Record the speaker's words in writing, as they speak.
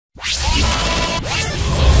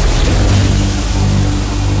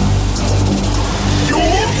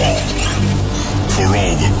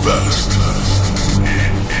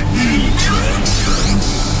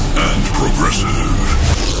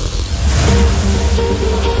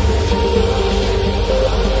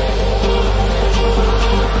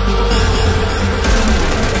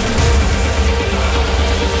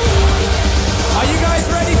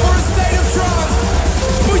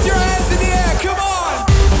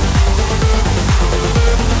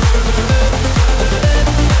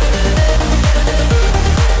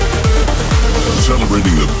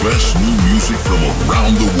music from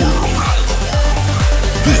around the world.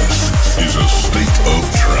 This is a state of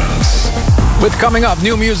trance. With coming up,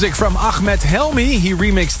 new music from Ahmed Helmy. He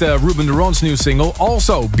remixed Ruben de Ronde's new single.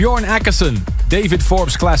 Also, Bjorn Akesson, David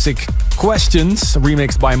Forbes classic Questions,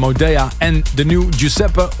 remixed by Modeā, and the new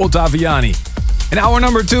Giuseppe Ottaviani. In hour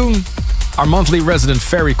number 2, our monthly resident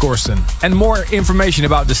Ferry Corsten, and more information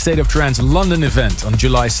about the State of Trance London event on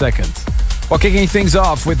July 2nd. While kicking things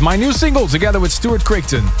off with my new single together with Stuart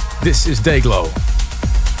Cricton, this is Dayglow.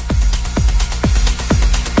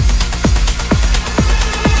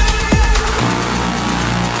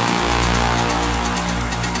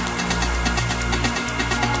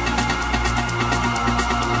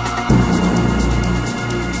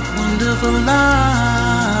 Wonderful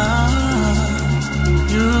life,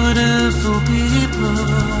 beautiful people,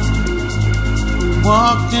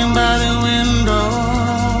 walking by the window.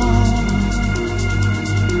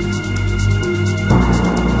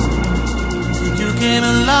 You came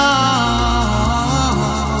along,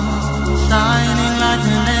 shining like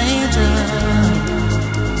an angel,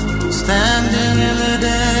 standing in the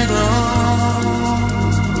dayglow.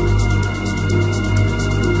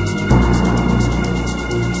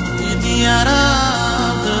 Out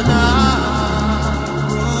of the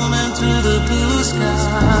dark room into the blue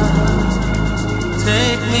sky,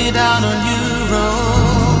 take me down a new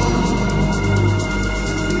road.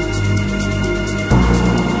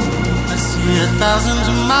 I see 1,000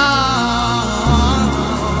 tomorrows,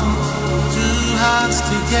 two hearts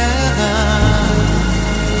together,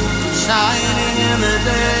 shining in the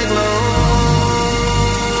dayglow.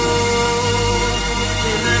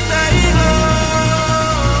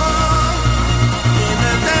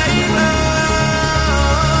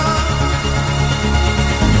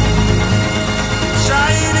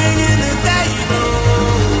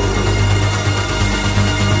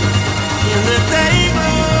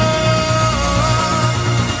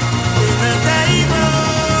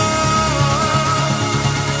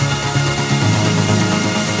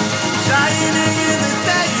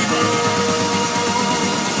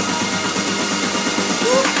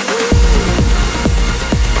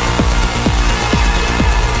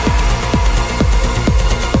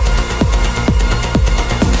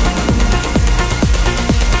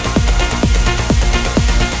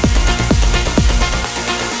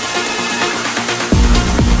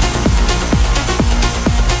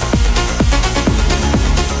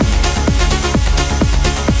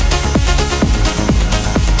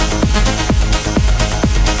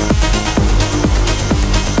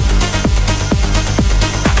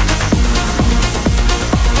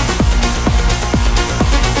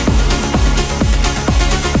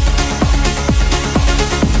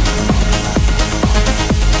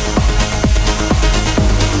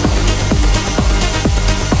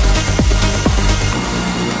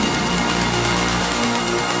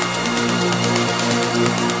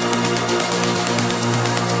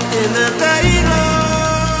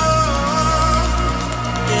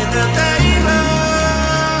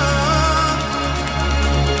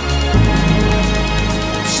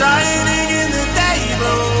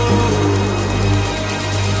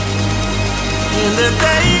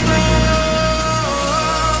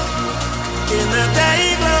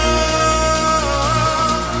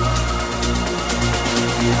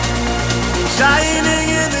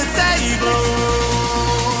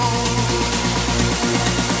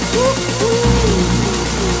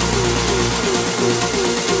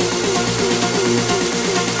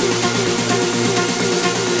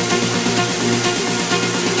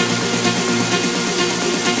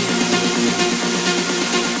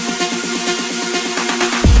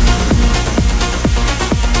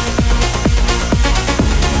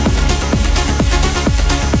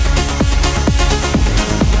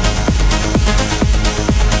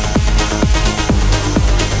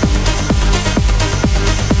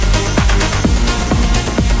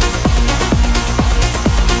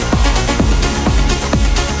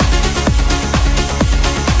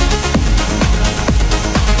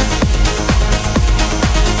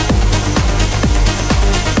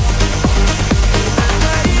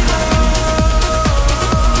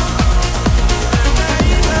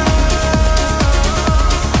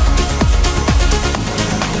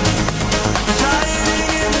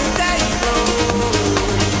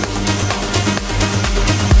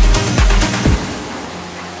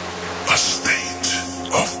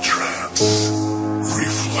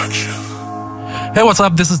 Hey, what's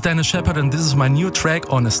up? This is Sheperd, and this is my new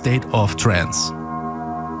track on A State of Trance.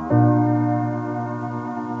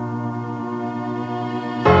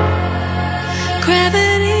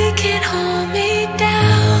 Gravity can't hold me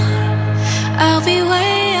down. I'll be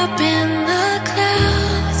way up in the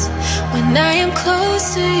clouds when And I am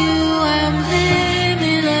close to you, I'm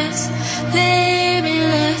limitless,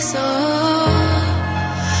 limitless, oh.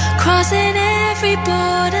 Crossing every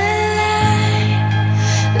borderline,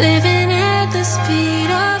 living at the speed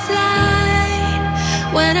of light.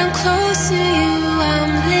 When I'm close to you,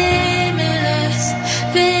 I'm limitless,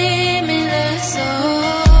 limitless,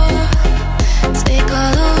 oh. Take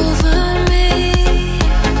all over me,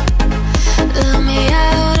 love me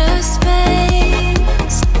out of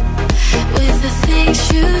space, with the things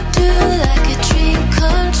you do, like a dream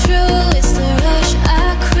come true. It's the rush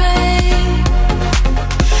I crave,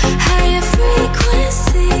 higher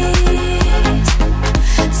frequencies,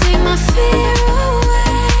 take my fear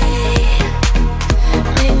away,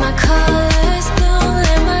 make my colors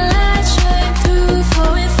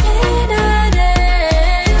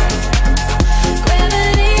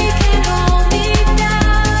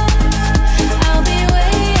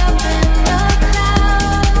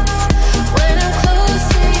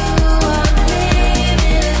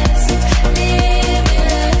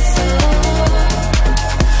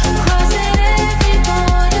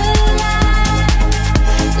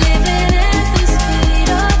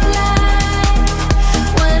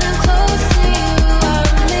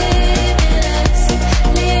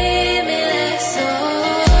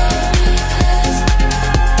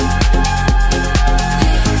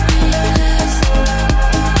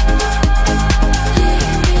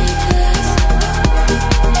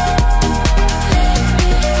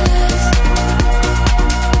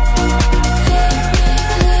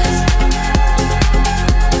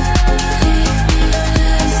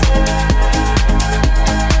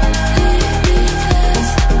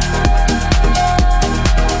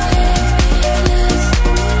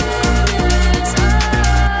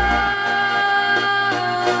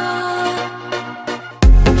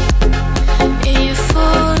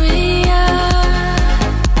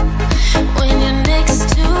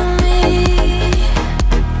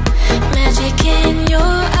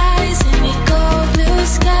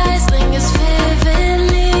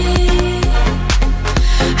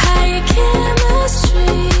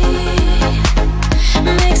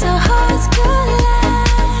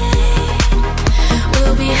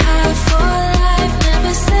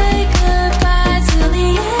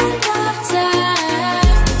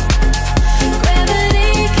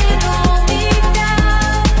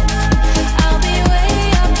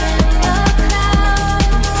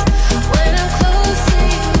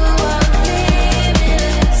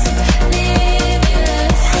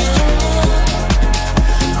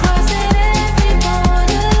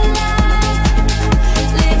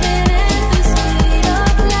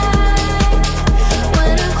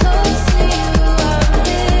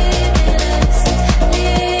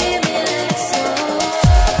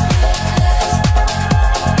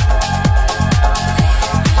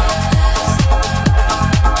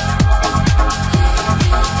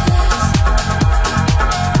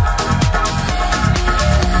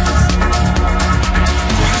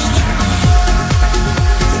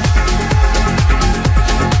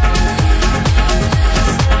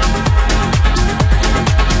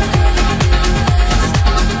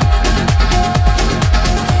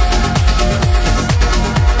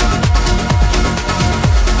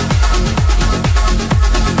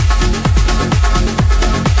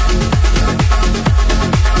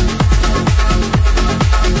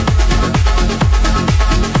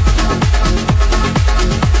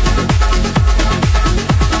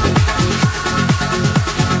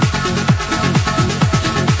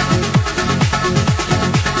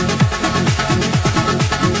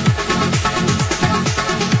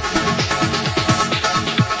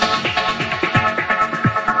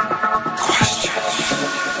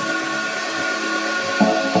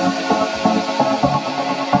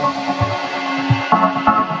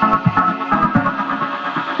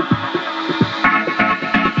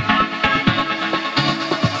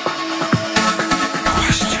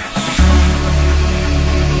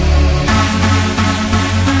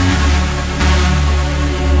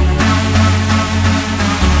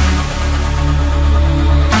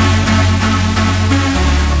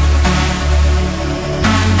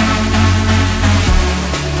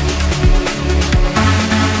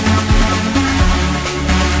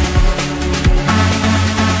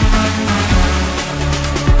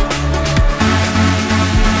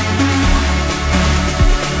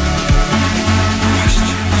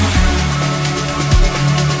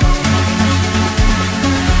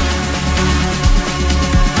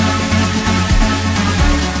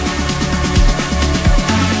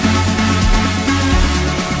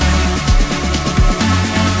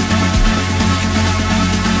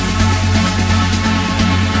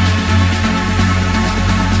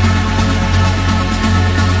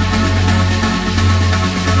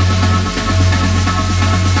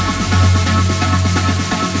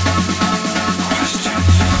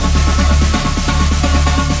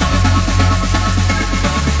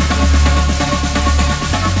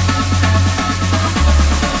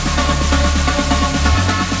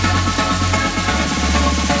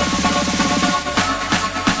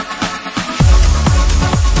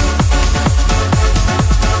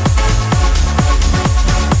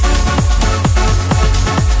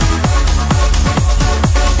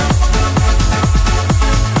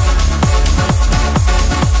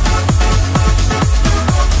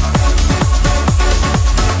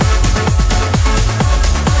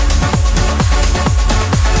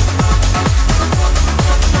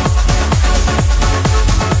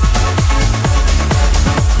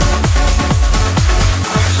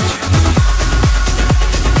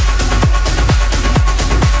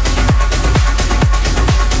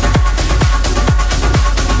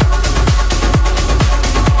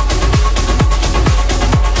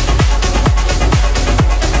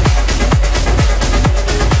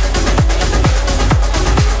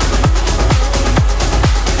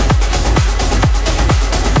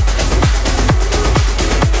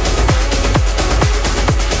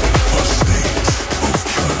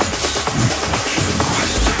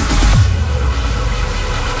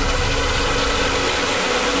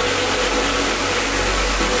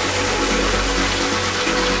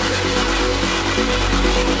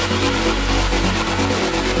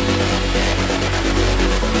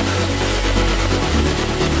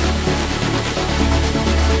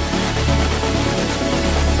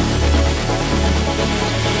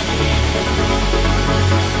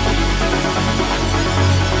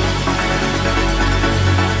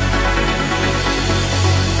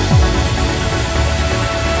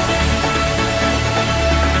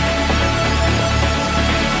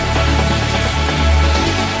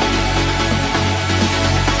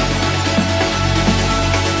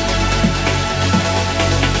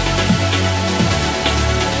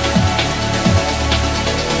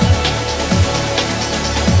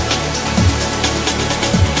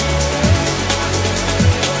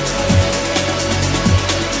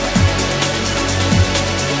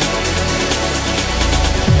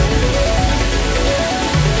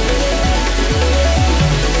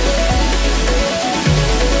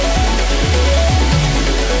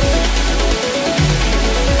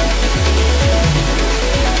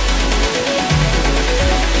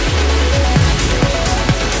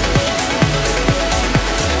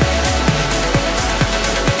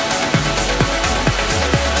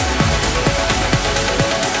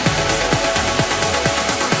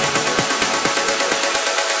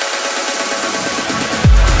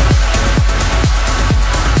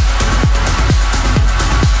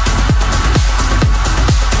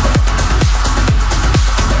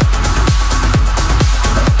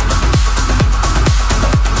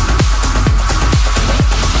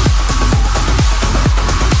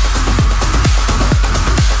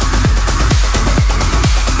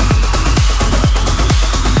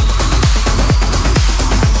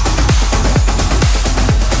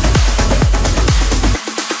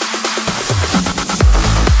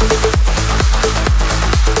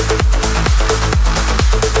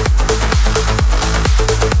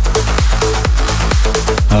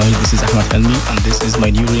Helmy, and this is my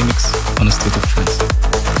new remix on A State of Trance.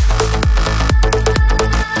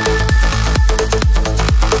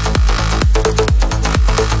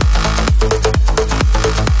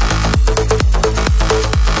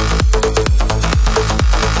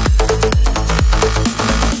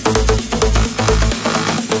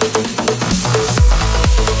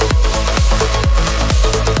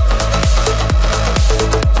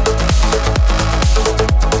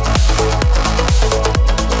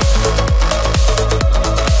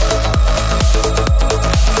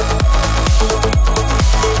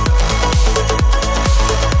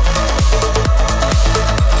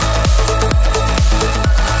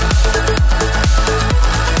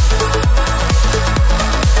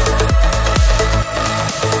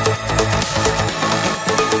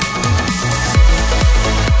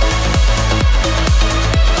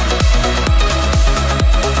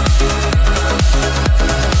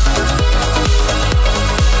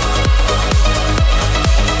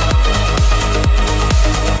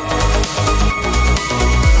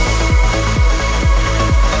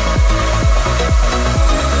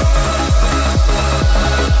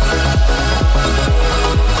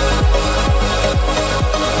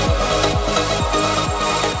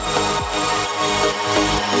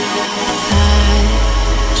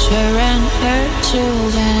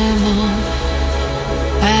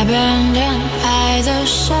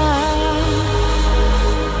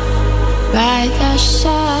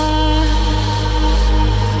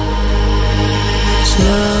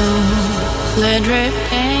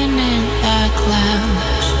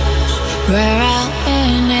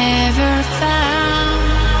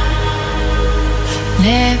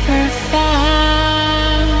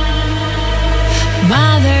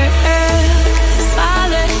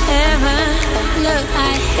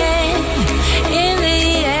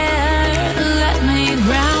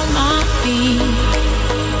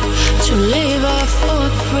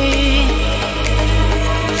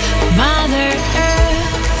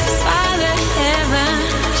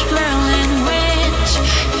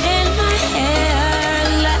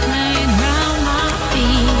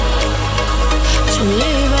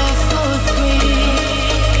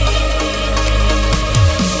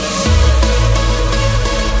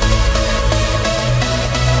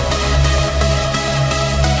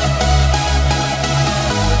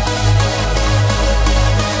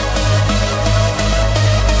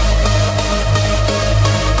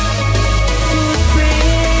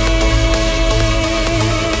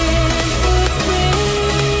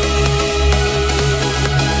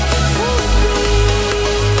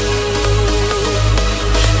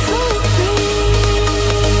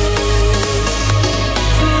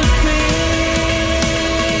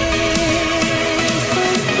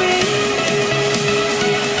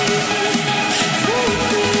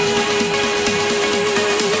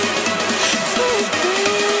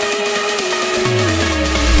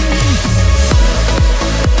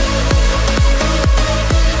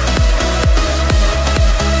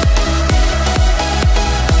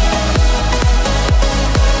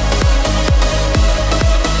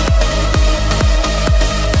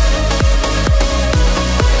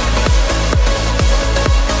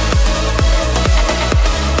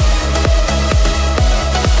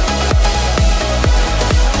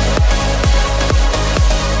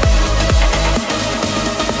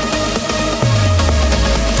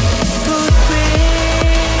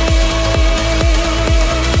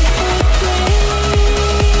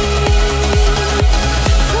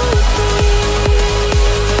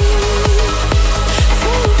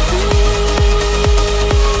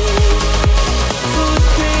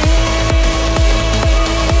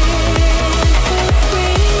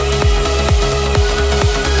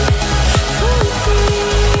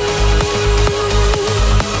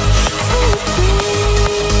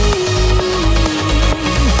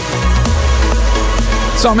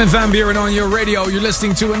 Armin van Buuren on your radio. You're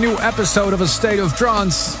listening to a new episode of A State of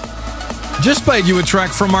Trance. Just played you a track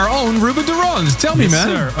from our own Ruben de Ronde. Tell me, man.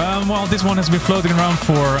 Sir. Well, this one has been floating around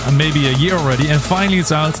for maybe a year already, and finally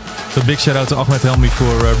it's out. So big shout out to Ahmed Helmy for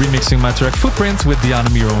remixing my track Footprint with Diana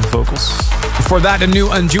Miro on vocals. Before that, a new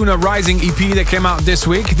Anjuna Rising EP that came out this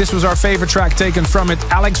week. This was our favorite track taken from it,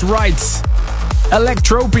 Alex Wright,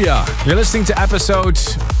 Electropia. You're listening to episode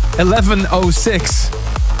 1106.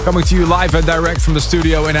 Coming to you live and direct from the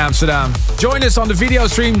studio in Amsterdam. Join us on the video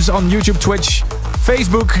streams on YouTube, Twitch,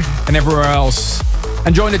 Facebook, and everywhere else.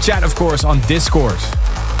 And join the chat, of course, on Discord.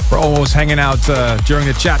 We're always hanging out during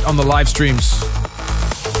the chat on the live streams.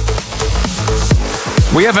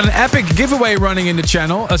 We have an epic giveaway running in the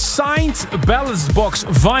channel. A signed Ballast Box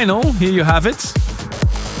vinyl. Here you have it.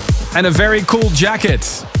 And a very cool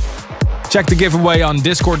jacket. Check the giveaway on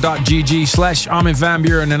discord.gg/Armin van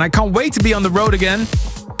Buuren. And I can't wait to be on the road again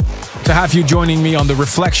to have you joining me on the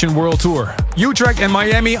Reflection World Tour. Utrecht and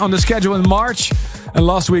Miami on the schedule in March. And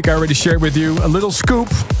last week I already shared with you a little scoop.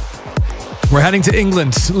 We're heading to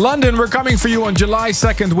England. London, we're coming for you on July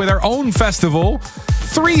 2nd with our own festival.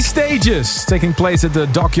 3 stages taking place at the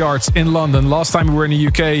Dockyards in London. Last time we were in the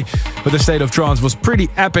UK with the State of Trance was pretty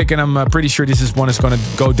epic, and I'm pretty sure this one is going to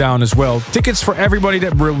go down as well. Tickets for everybody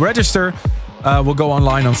that will register will go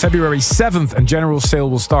online on February 7th, and general sale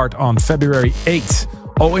will start on February 8th.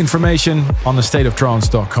 All information on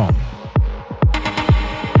thestateoftrance.com.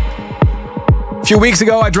 A few weeks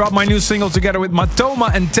ago, I dropped my new single together with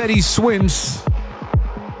Matoma and Teddy Swims.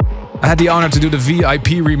 I had the honor to do the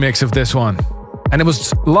VIP remix of this one. And it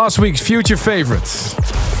was last week's future favorite.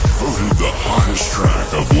 Voted the hottest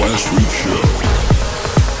track of last week's show.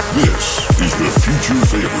 This is the future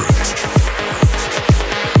favorite.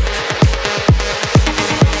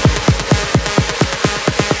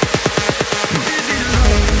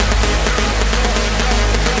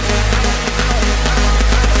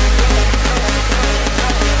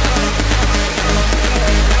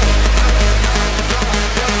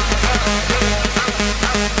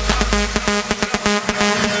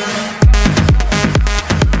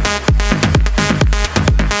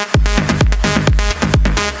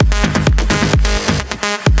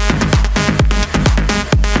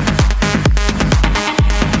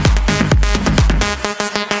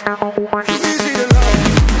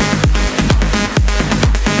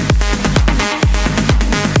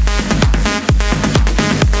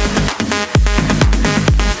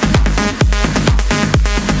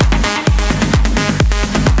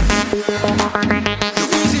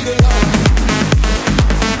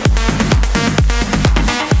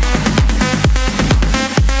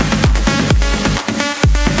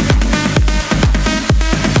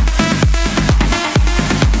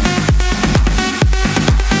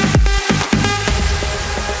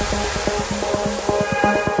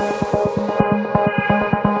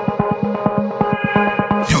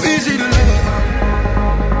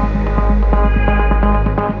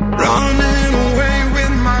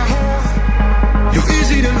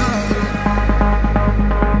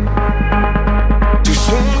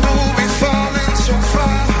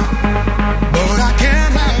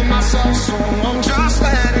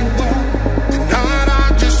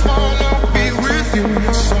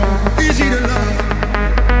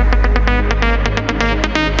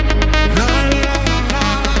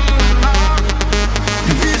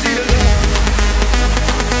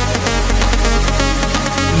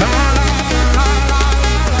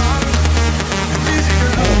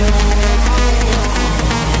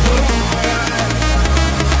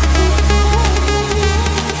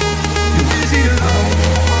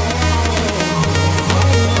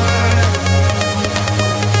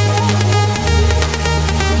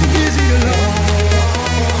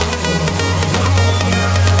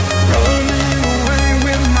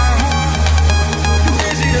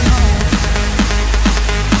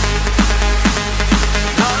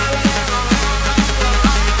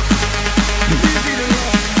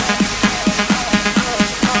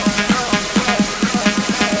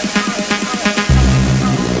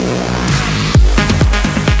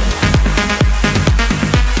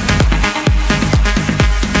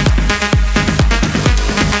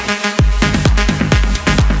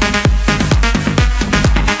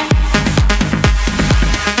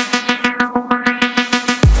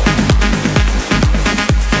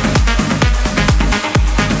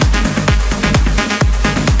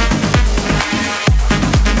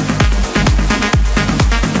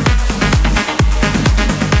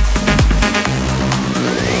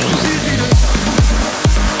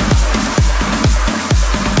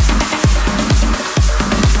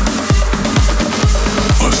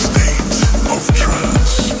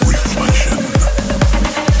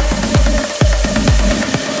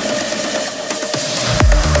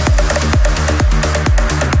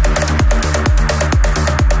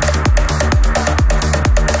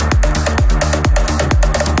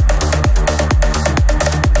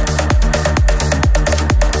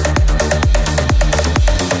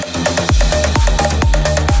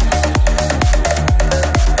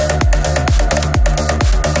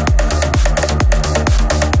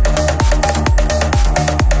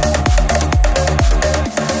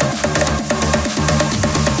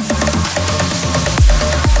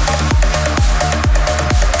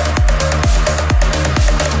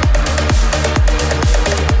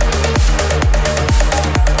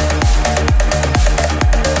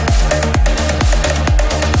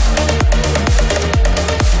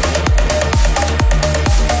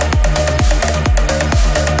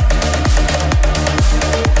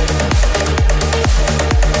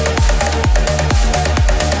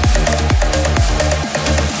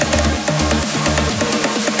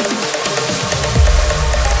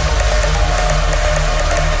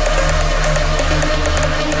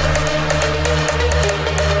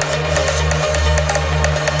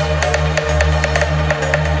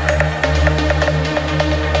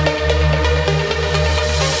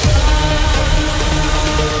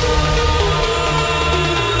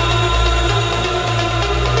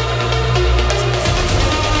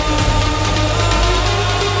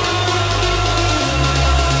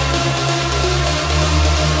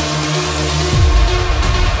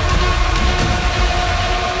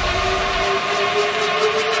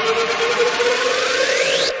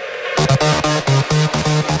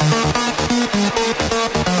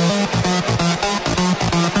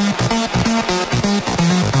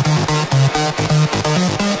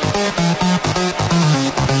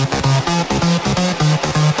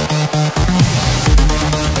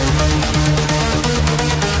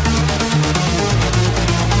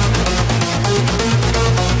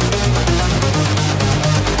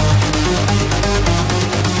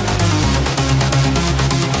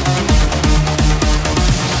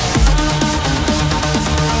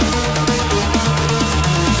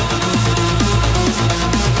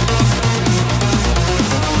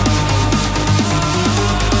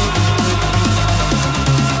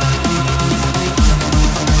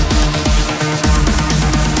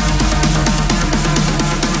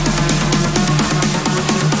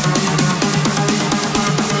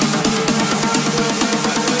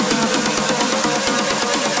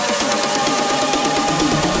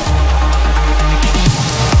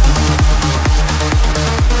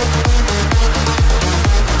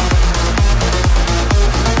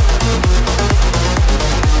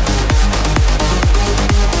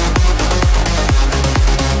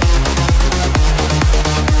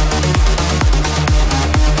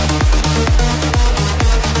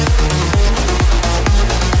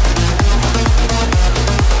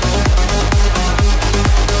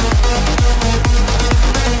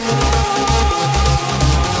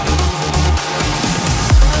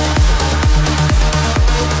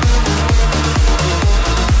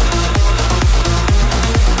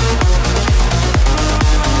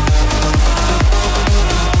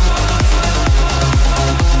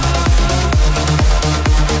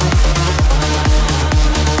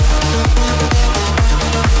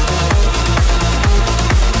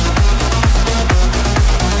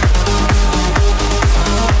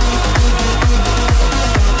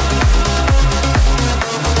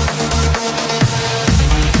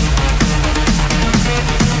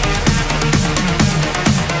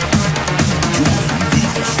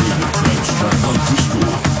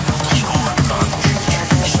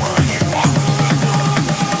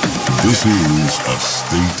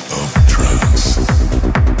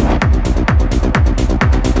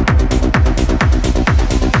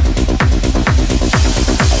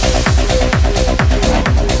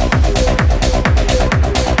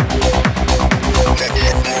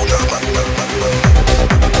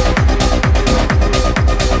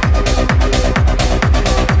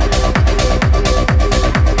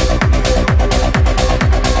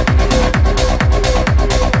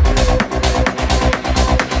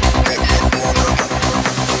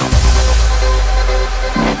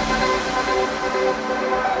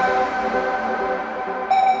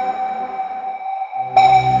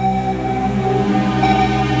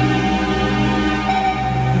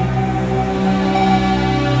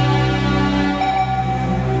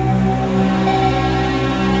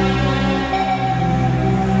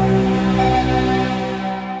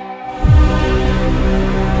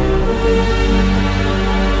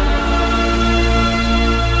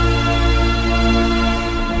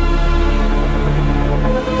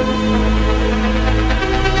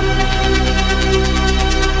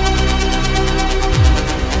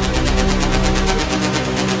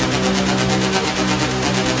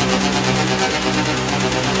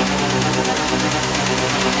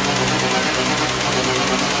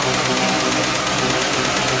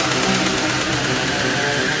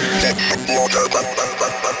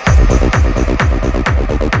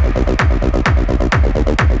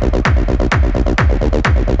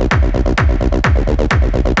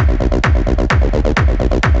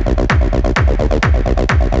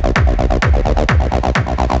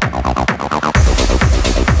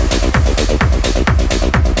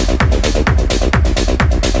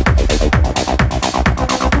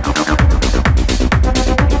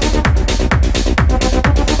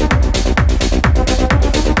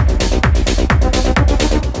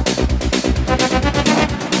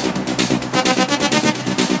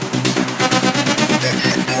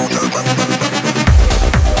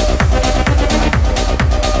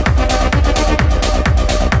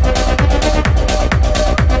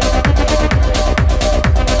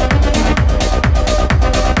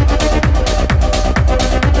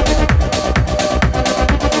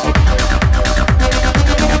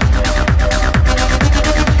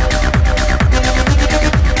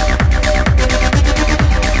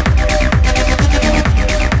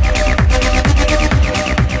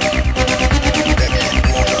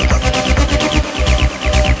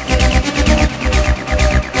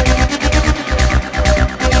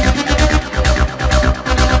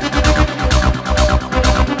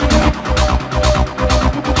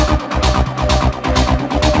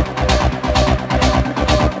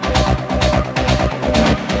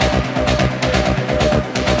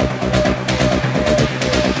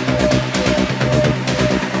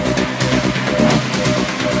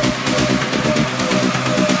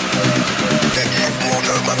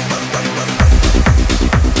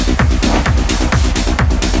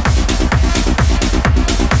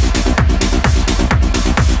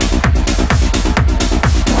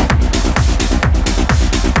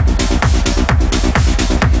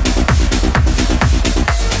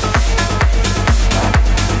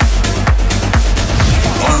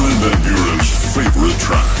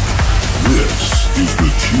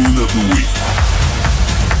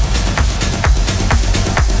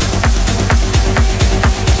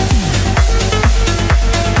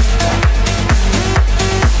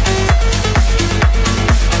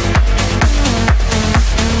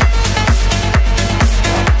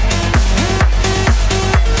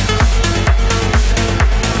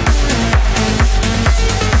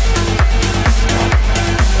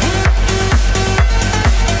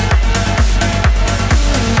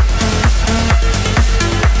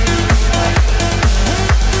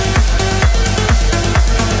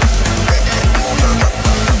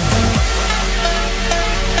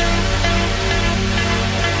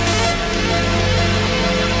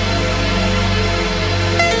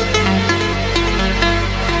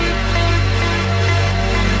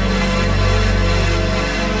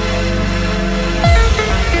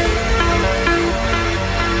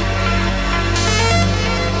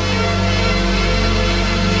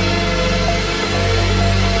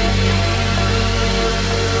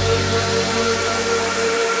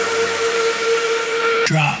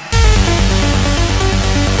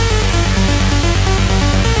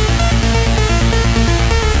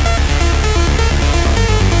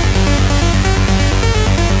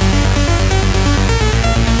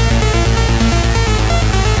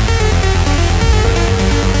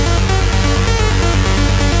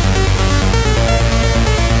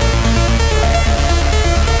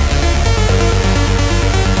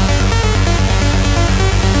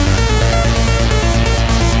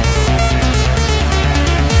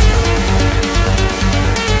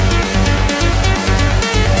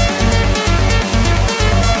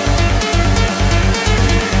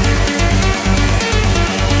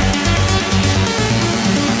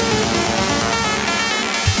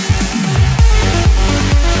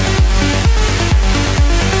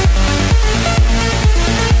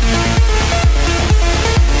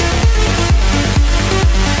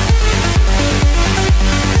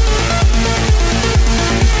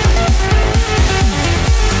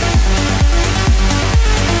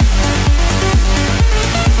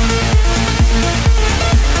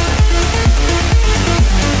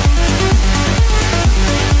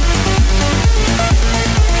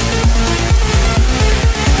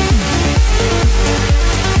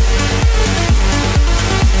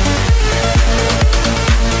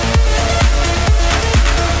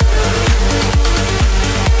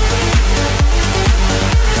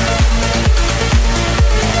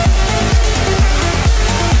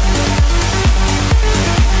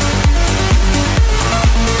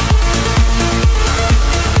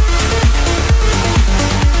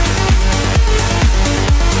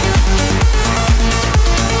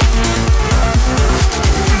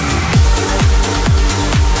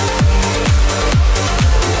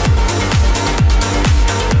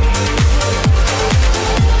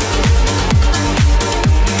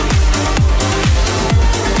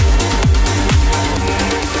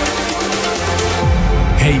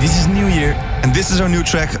 and this is our new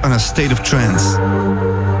track on A State of Trance.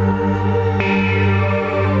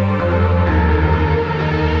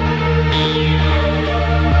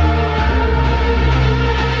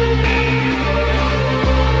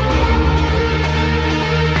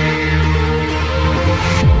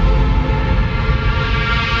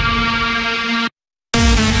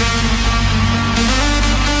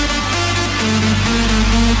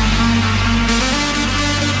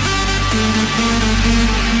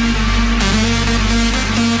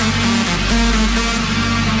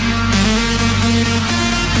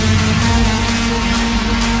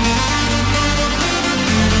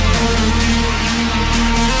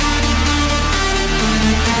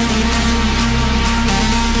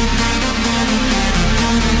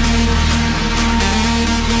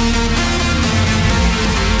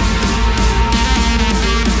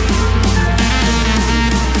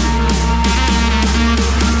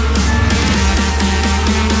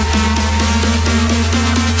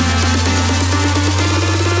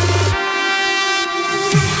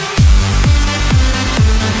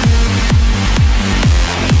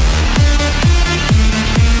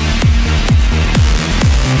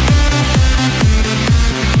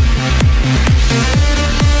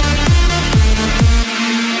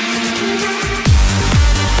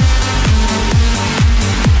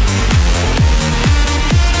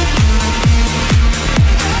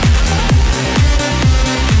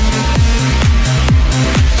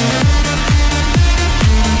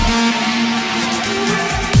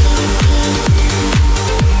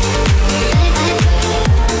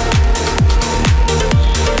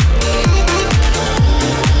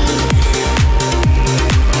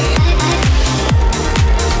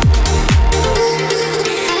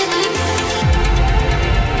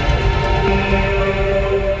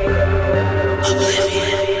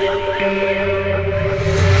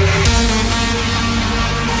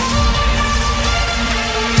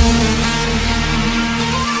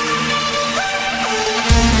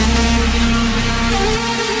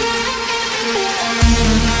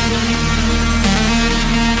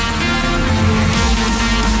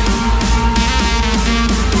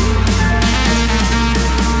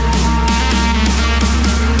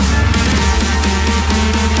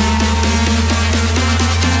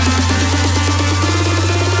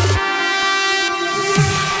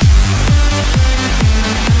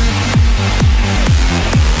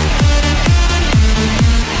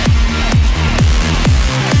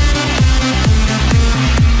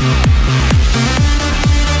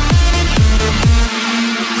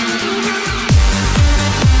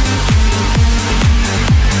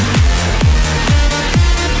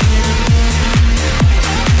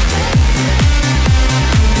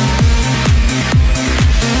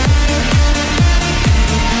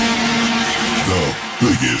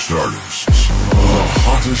 artists, the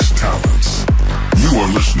hottest talents. You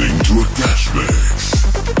are listening to a guest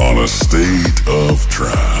mix on A State of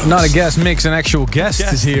Trance. Not a guest mix, an actual guest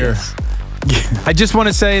is here. Yes. I just want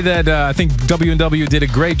to say that I think W&W did a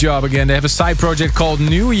great job again. They have a side project called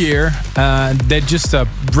NWYR. They just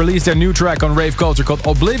released their new track on Rave Culture called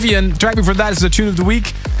Oblivion. Track before that is the tune of the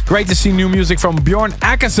week. Great to see new music from Bjorn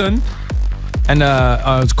Akesson. And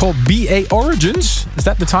it's called BA Origins. Is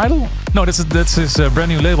that the title? No, that's his brand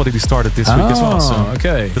new label that he started this week as well. So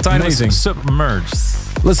okay. The title is Submerged.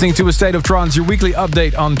 Listening to A State of Trance, your weekly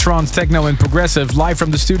update on trance, techno and progressive, live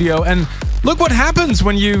from the studio. And look what happens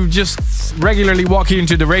when you just regularly walk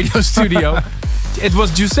into the radio studio. It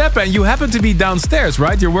was Giuseppe, and you happen to be downstairs,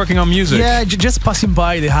 right? You're working on music. Yeah, just passing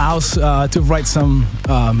by the house to write some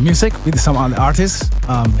music with some other artists.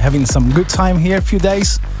 Having some good time here, a few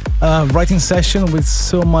days. Writing session with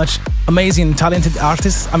so much amazing, talented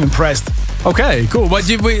artists. I'm impressed. Okay, cool. But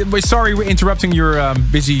we're sorry we're interrupting your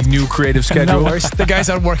busy new creative schedule. No worries. The guys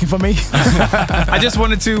are working for me. I just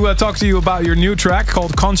wanted to talk to you about your new track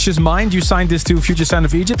called Conscious Mind. You signed this to Future Sound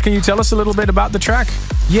of Egypt. Can you tell us a little bit about the track?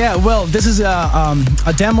 Yeah, well, this is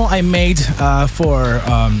a demo I made for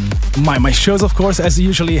my shows, of course. As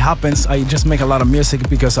usually happens, I just make a lot of music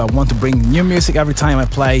because I want to bring new music every time I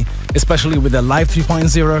play, especially with the Live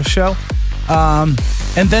 3.0 show.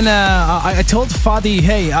 And then I told Fadi,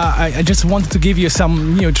 hey, I just wanted to give you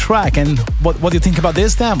some new track, and what do you think about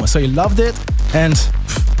this demo? So he loved it, and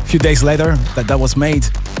a few days later that was made.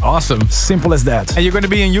 Awesome. Simple as that. And you're going to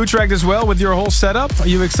be in U-Track as well with your whole setup? Are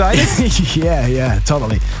you excited? Yeah,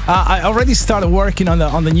 totally. I already started working on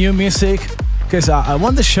the new music because I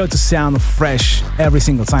want the show to sound fresh every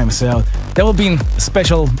single time. So there will be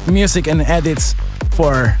special music and edits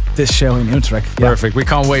for this show in Utrecht. Yeah. Perfect. We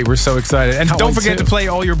can't wait. We're so excited. And don't forget to play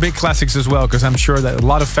all your big classics as well, because I'm sure that a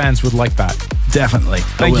lot of fans would like that. Definitely.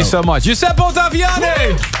 Thank you so much. Giuseppe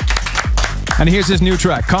Ottaviani! And here's his new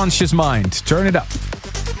track, Conscious Mind. Turn it up.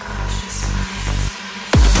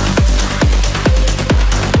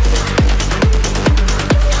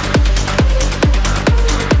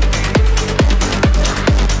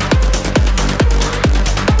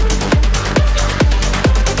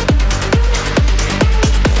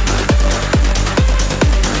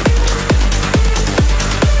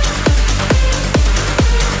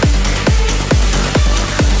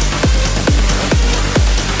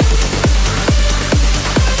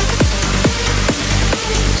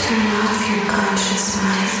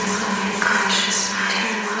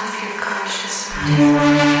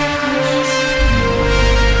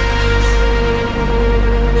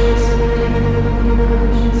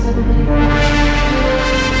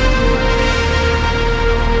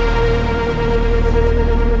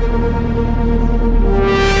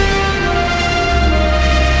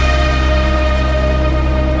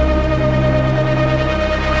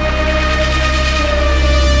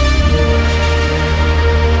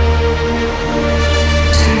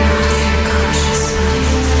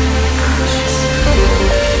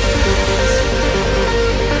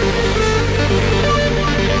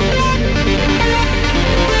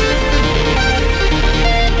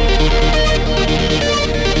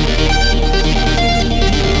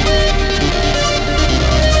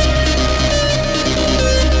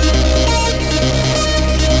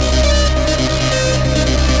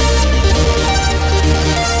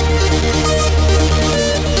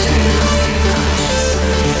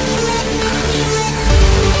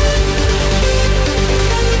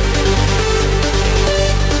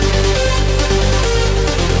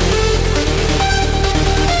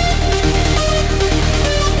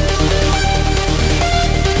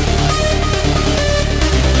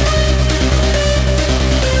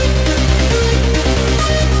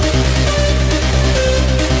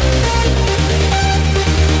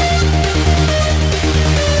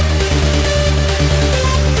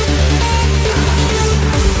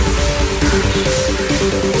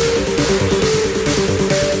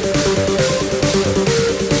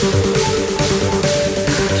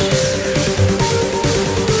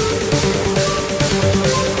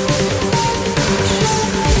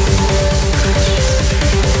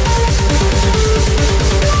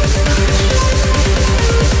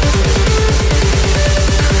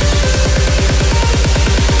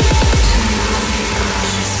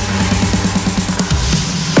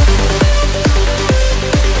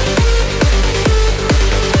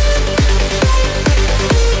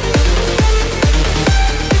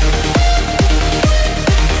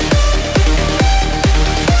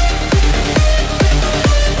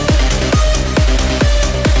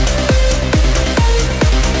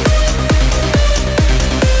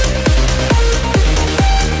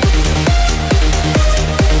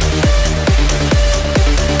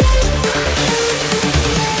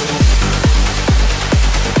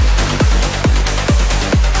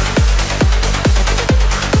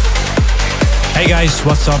 Hey guys,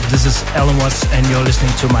 what's up? This is Alan Watts and you're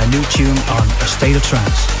listening to my new tune on A State of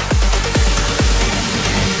Trance.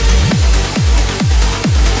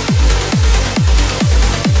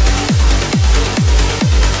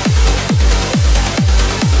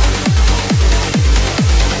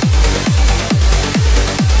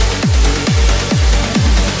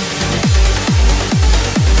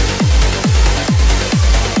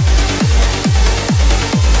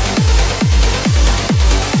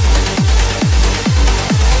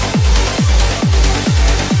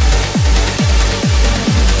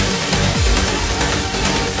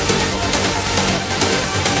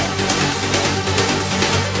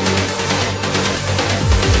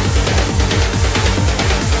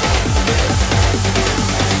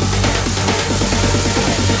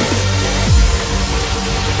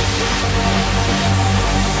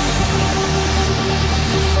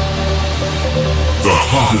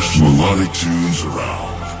 Hottest melodic tunes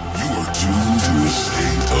around. You are tuned to a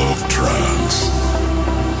state of trance.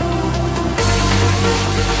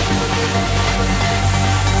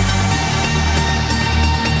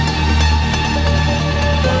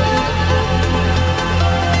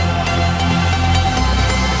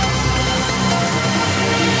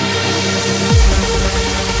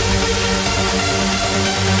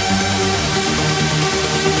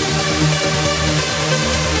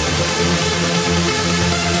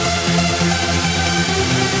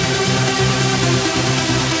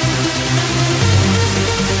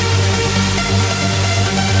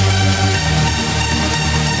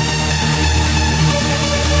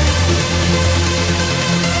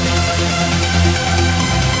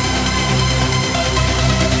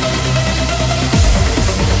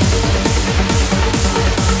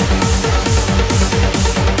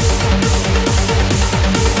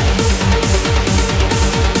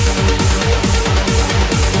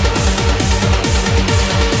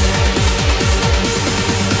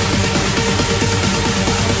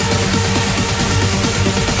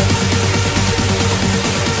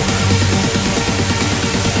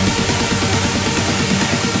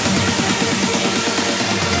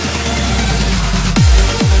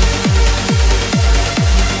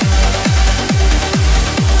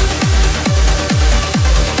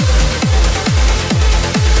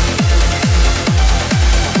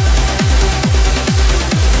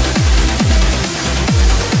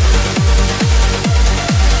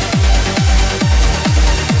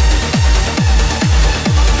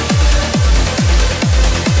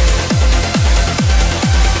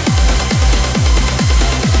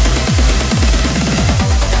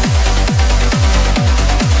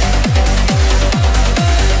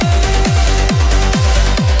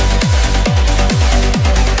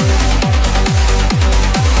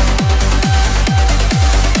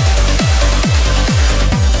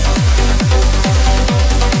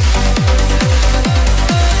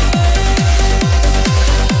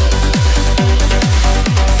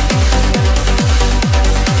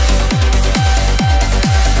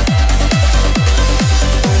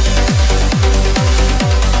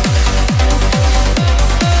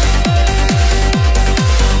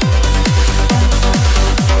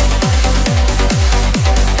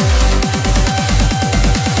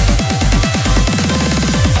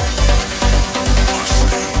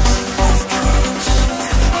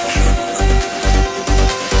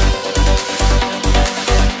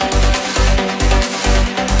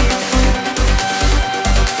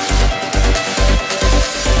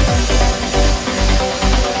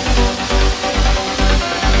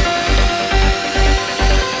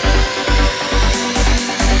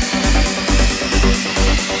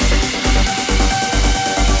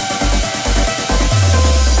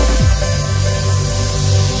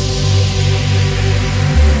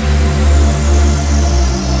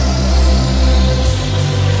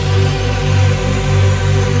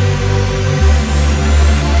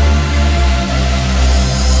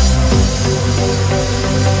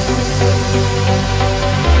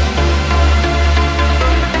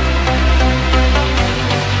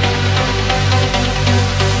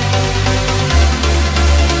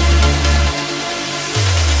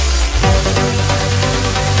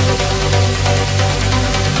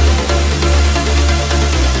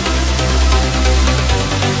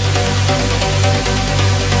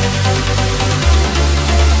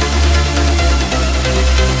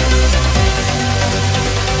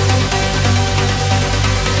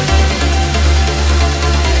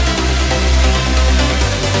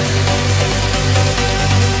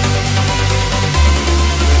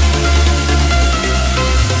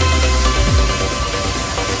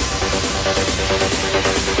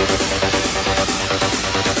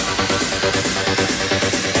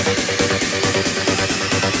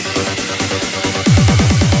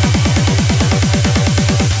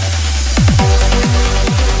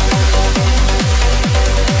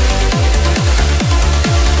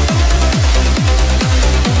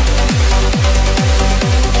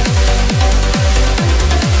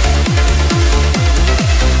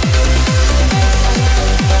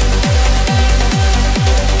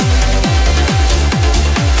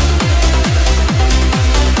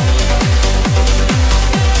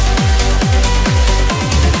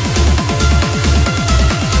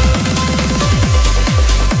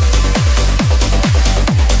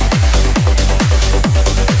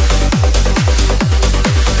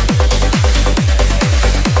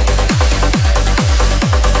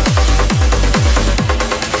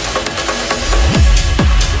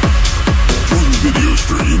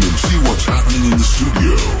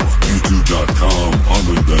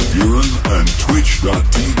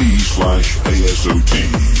 ASOT.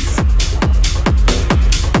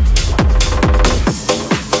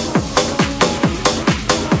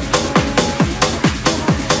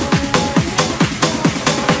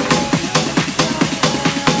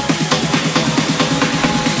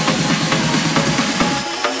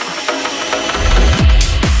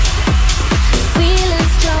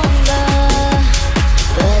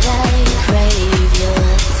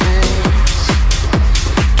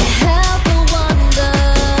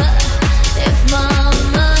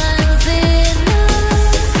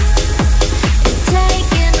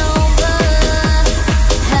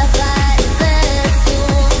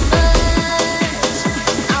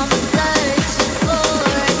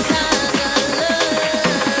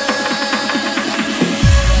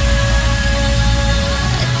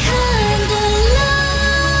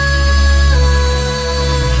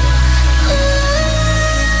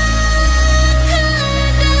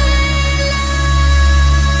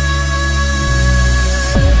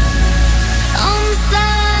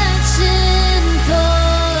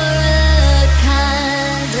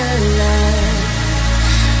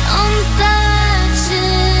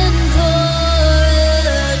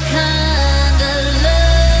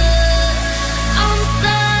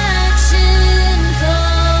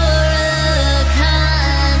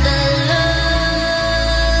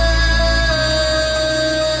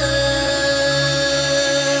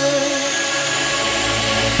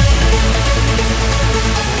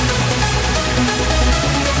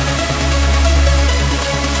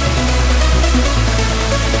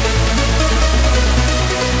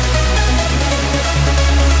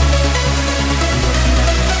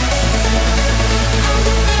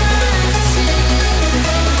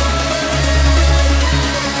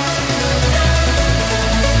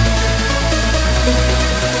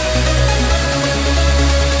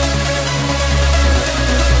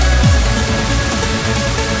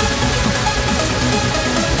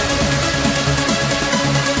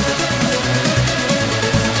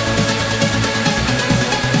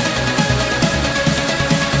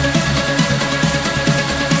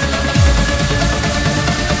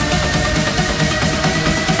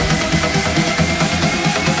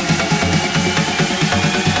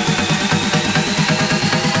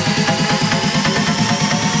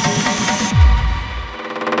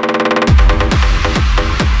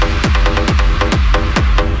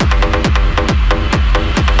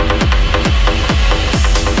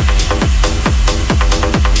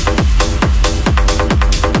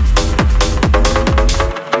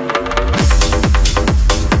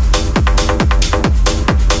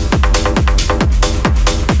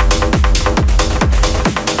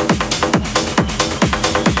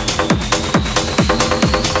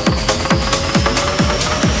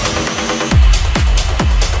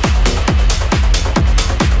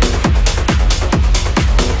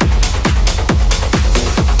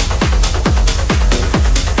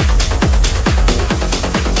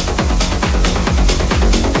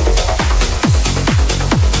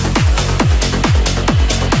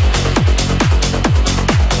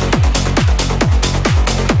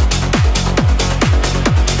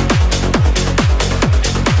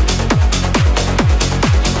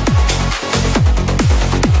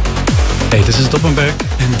 Hey, this is Doppenberg,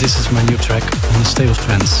 and this is my new track on the State of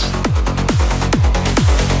Trance.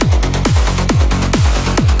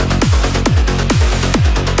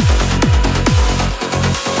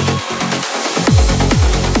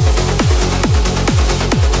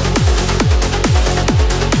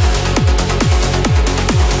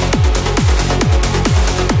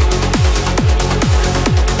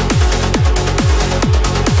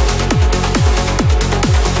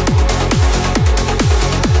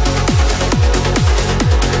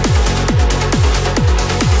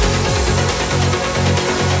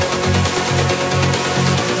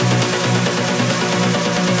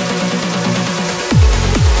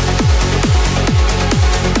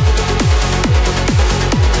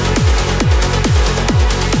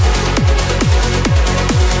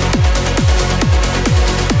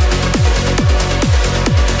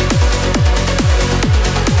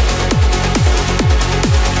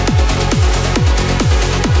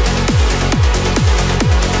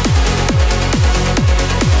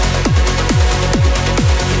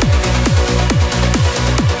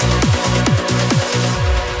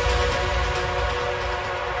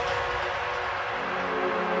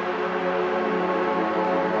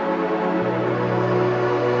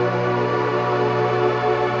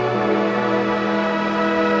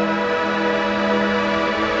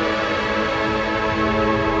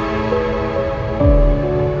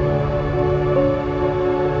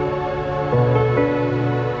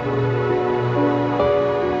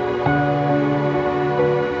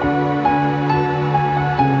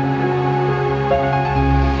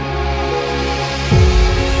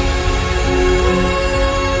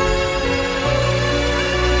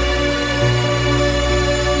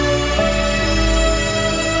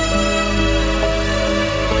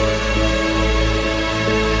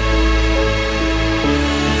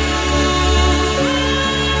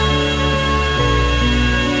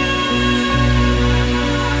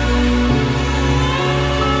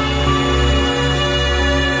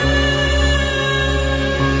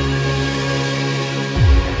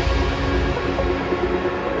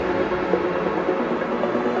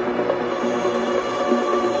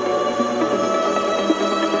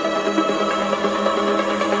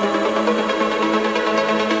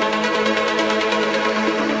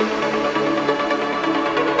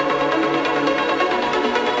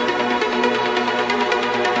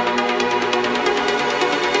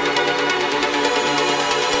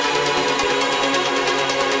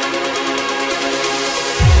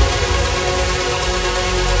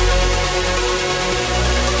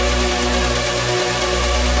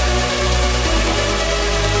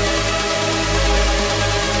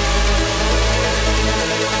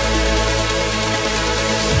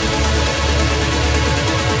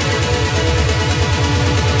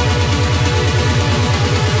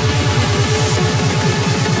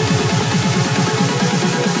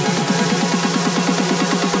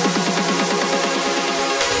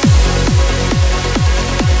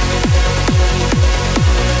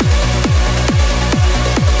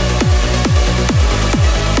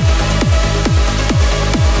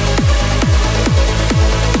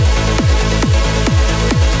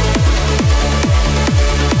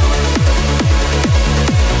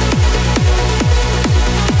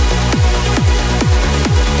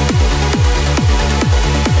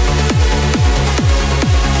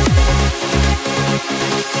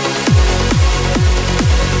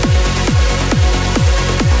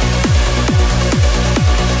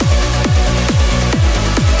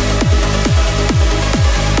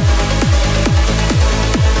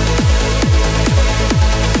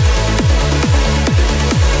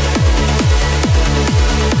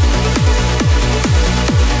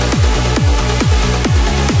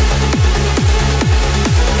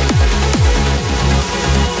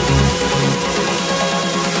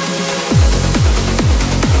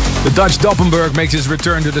 Dutch Doppenberg makes his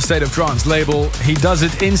return to the State of Trance label. He does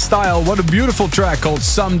it in style. What a beautiful track called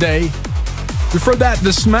Someday. Before that,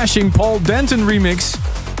 the smashing Paul Denton remix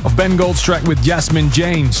of Ben Gold's track with Yasmin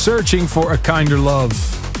Jane, Searching for a Kinder Love.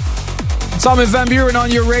 It's Armin van Buuren on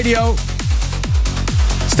your radio.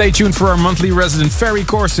 Stay tuned for our monthly resident Ferry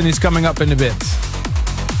Corsten. He's coming up in a bit.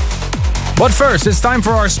 But first, it's time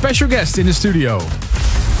for our special guest in the studio.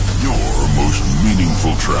 Your most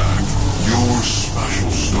meaningful track, your special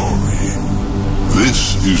story.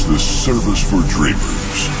 This is the Service for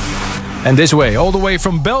Dreamers. And this way, all the way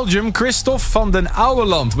from Belgium, Christophe van den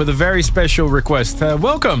Ouweland with a very special request.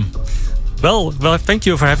 Welcome. Well, thank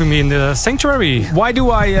you for having me in the sanctuary. Why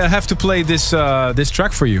do I have to play this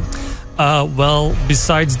track for you? Well,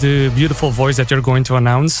 besides the beautiful voice that you're going to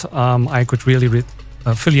announce, I could really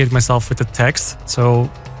affiliate myself with the text.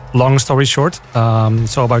 So, long story short,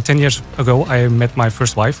 so about 10 years ago, I met my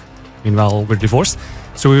first wife. Meanwhile, we're divorced.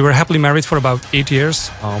 So we were happily married for about 8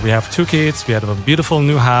 years. We have 2 kids. We had a beautiful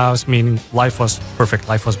new house, meaning life was perfect.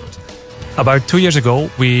 Life was good. About 2 years ago,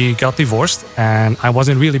 we got divorced, and I was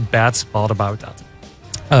in a really bad spot about that.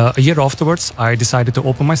 A year afterwards, I decided to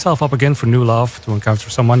open myself up again for new love, to encounter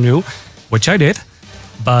someone new, which I did.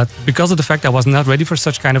 But because of the fact I was not ready for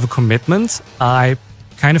such kind of a commitment, I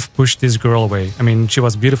kind of pushed this girl away. I mean, she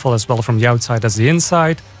was beautiful as well from the outside as the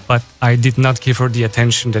inside, but I did not give her the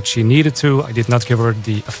attention that she needed to. I did not give her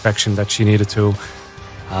the affection that she needed to.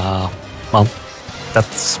 Well,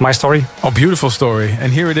 that's my story. Oh, beautiful story.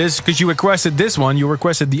 And here it is, because you requested this one. You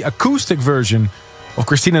requested the acoustic version of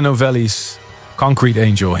Christina Novelli's Concrete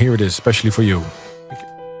Angel. Here it is, especially for you.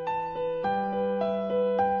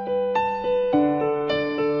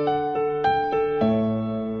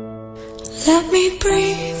 Let me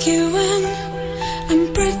breathe you in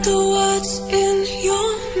and break the words in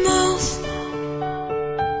your mouth.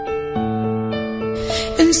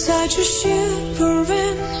 Inside you're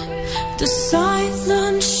shivering, the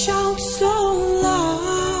silence shouts so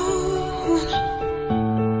loud.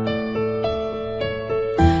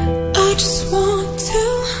 I just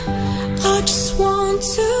want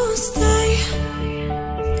to stay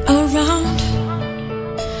around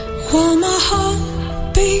while my heart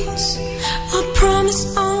beats. I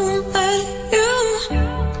promise I won't let you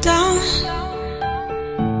down.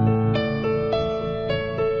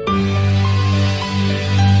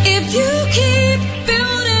 If you keep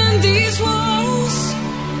building these walls,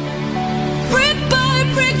 brick by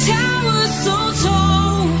brick towers so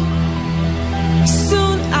tall,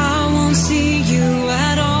 soon I won't see you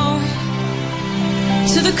at all.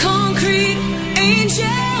 To the concrete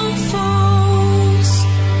angel falls.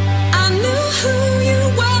 I knew who you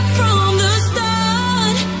were from the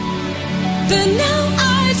start, but now I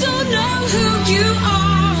don't know who you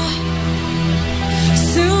are.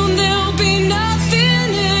 Soon there'll be nothing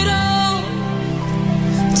at all.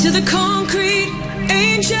 To the concrete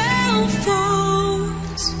angel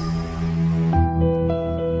falls.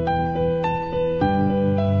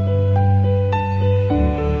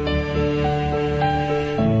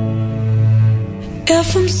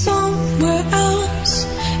 If I'm somewhere else,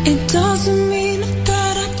 it doesn't mean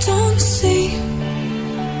that I don't see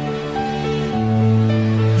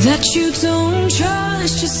that you don't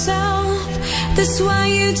trust yourself. That's why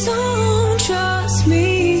you don't trust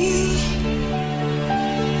me.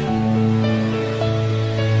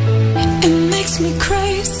 It makes me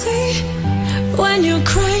crazy when you're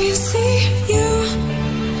crazy. You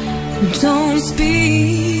don't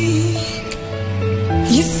speak.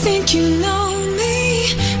 You think you know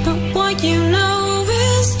me, but what you know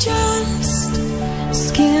is just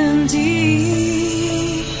skin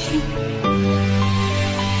deep.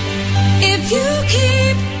 If you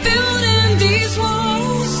keep building these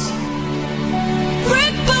walls,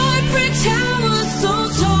 brick by brick towers so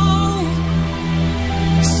tall,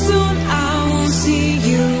 soon I won't see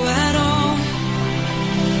you at all.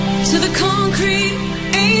 To the concrete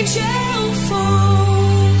angel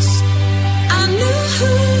falls. I knew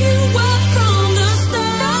who you were from the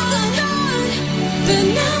start, but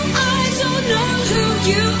now I don't know who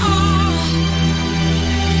you are.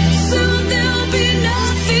 Soon there'll be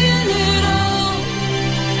nothing at all.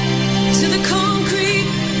 To the concrete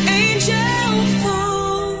angel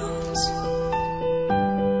falls.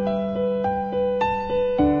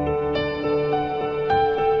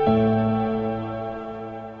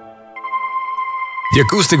 The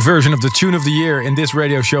acoustic version of the tune of the year in this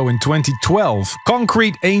radio show in 2012.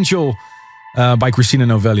 Concrete Angel by Christina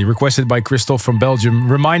Novelli, requested by Christophe from Belgium,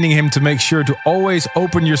 reminding him to make sure to always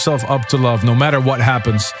open yourself up to love, no matter what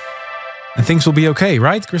happens. and things will be okay,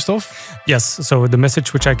 right, Christoph? Yes, so the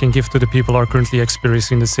message which I can give to the people who are currently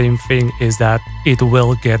experiencing the same thing is that it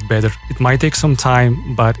will get better. It might take some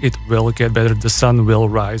time, but it will get better. The sun will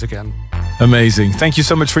rise again. Amazing. Thank you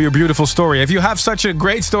so much for your beautiful story. If you have such a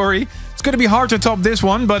great story, it's going to be hard to top this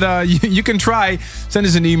one, but you can try. Send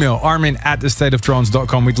us an email,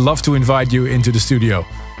 armin@thestateoftrance.com. We'd love to invite you into the studio.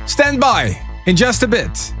 Stand by. In just a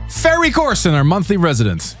bit, Ferry Corsten, our monthly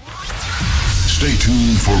resident. Stay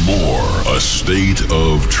tuned for more A State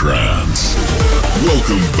of Trance.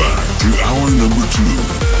 Welcome back to hour number 2.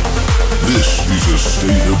 This is A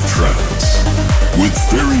State of Trance with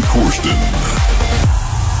Ferry Corsten.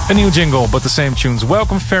 A new jingle, but the same tunes.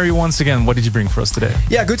 Welcome, Ferry, once again. What did you bring for us today?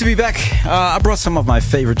 Yeah, good to be back. I brought some of my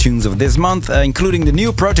favorite tunes of this month, including the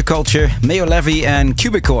new Protoculture, Mayo Levy and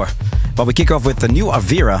Cubicore. But we kick off with the new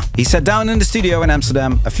Avira. He sat down in the studio in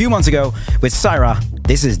Amsterdam a few months ago with Syra.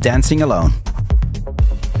 This is Dancing Alone.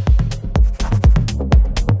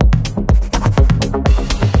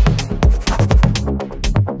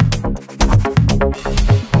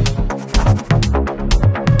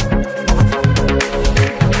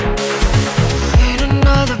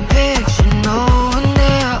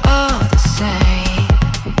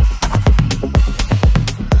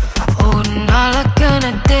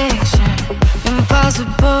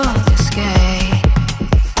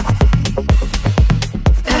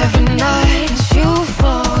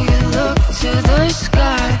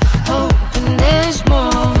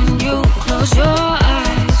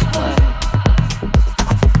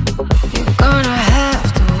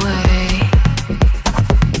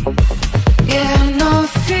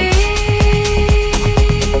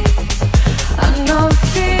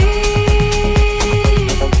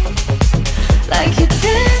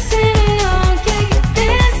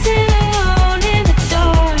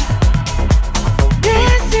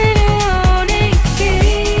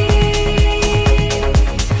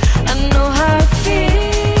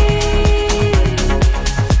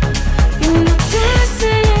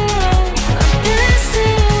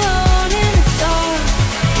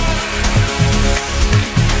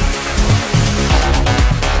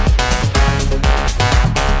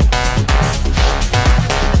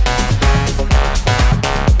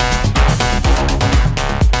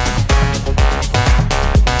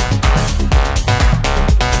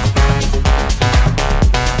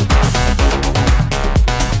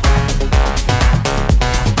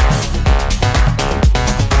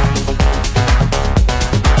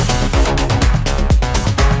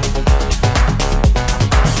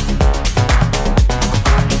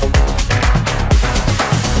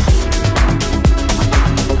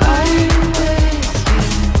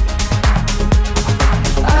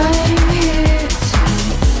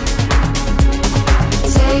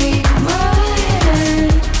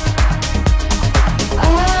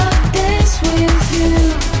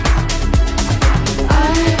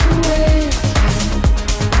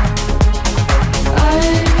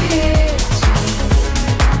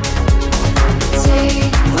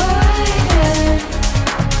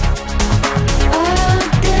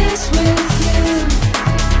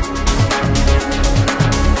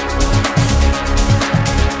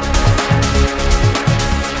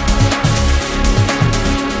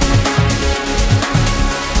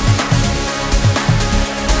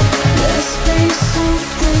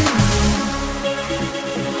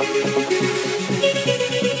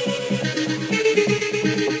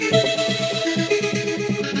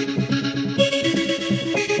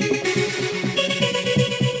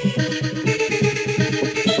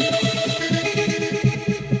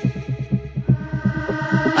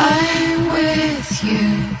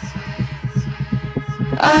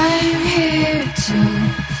 I'm here to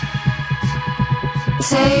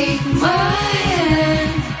take my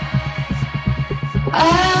hand.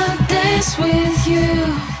 I'll dance with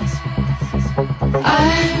you.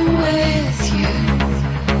 I'm with you.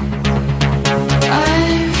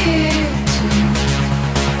 I'm here to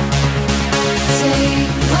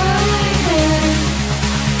take my hand.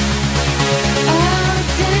 I'll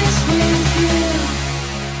dance with you.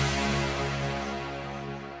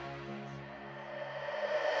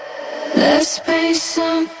 Let's play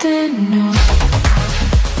something new.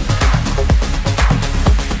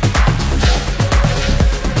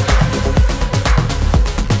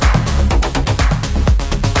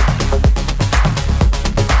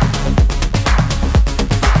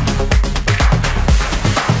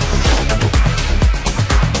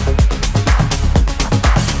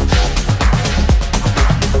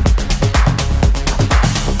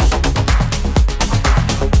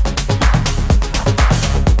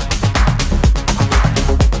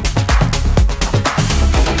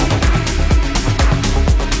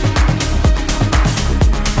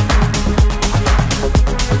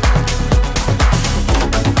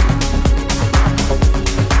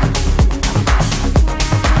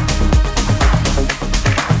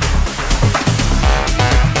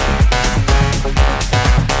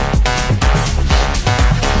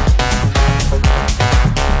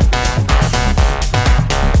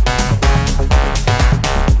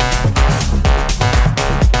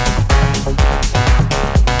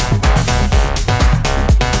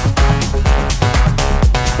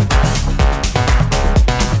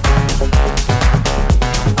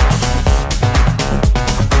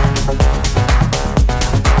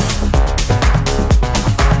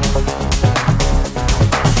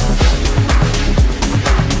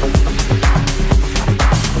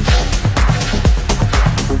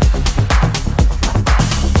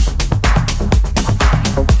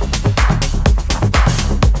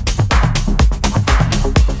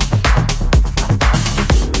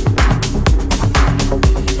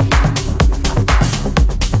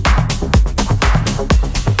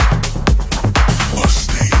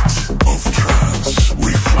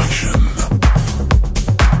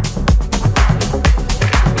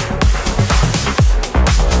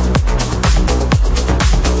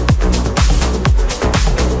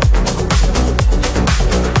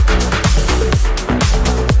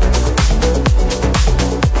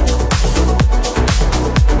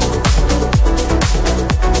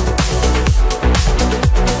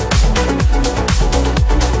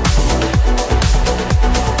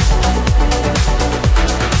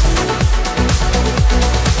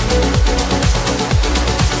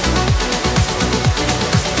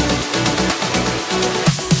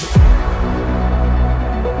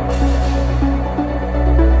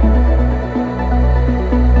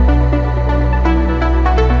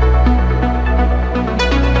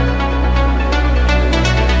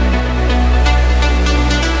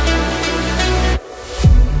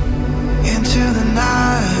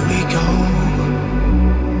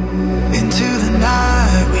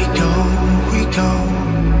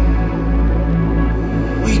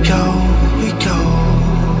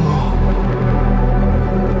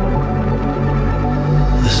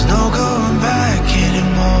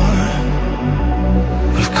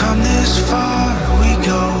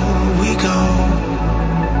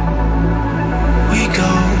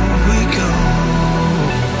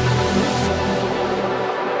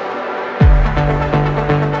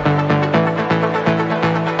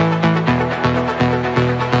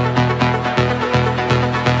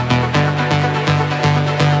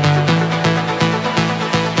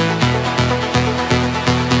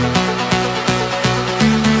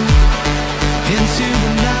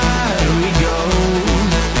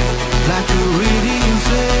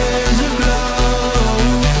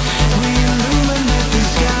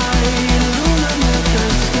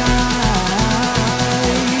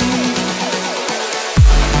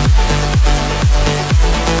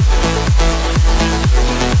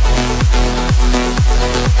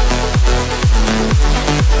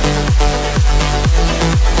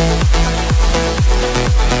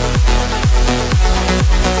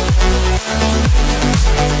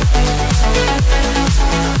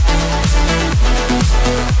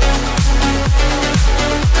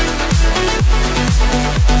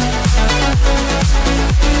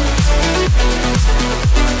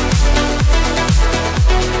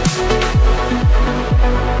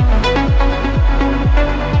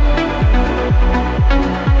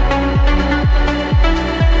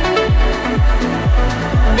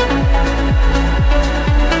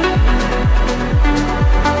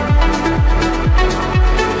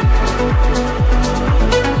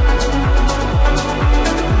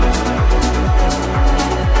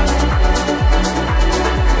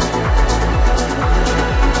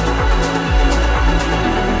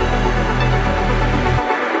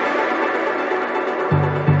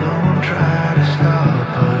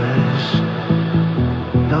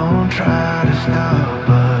 try to stop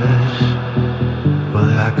us.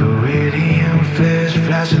 We're like a radiant flash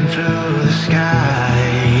flashing through the sky.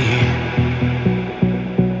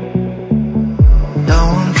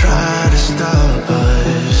 Don't try to stop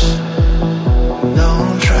us.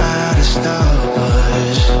 Don't try to stop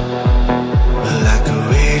us. We're like a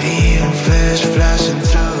radiant flash flashing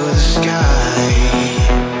through the sky.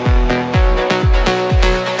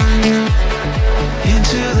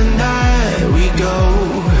 Into the night we go,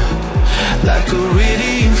 like a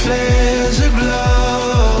radiant flares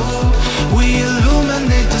aglow. We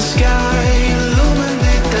illuminate the sky,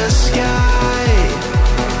 illuminate the sky.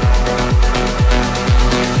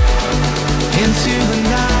 Into the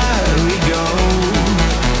night we go,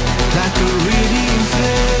 like a radiant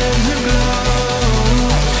flares aglow.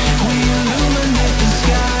 We illuminate the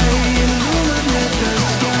sky, illuminate the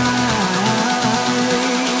sky.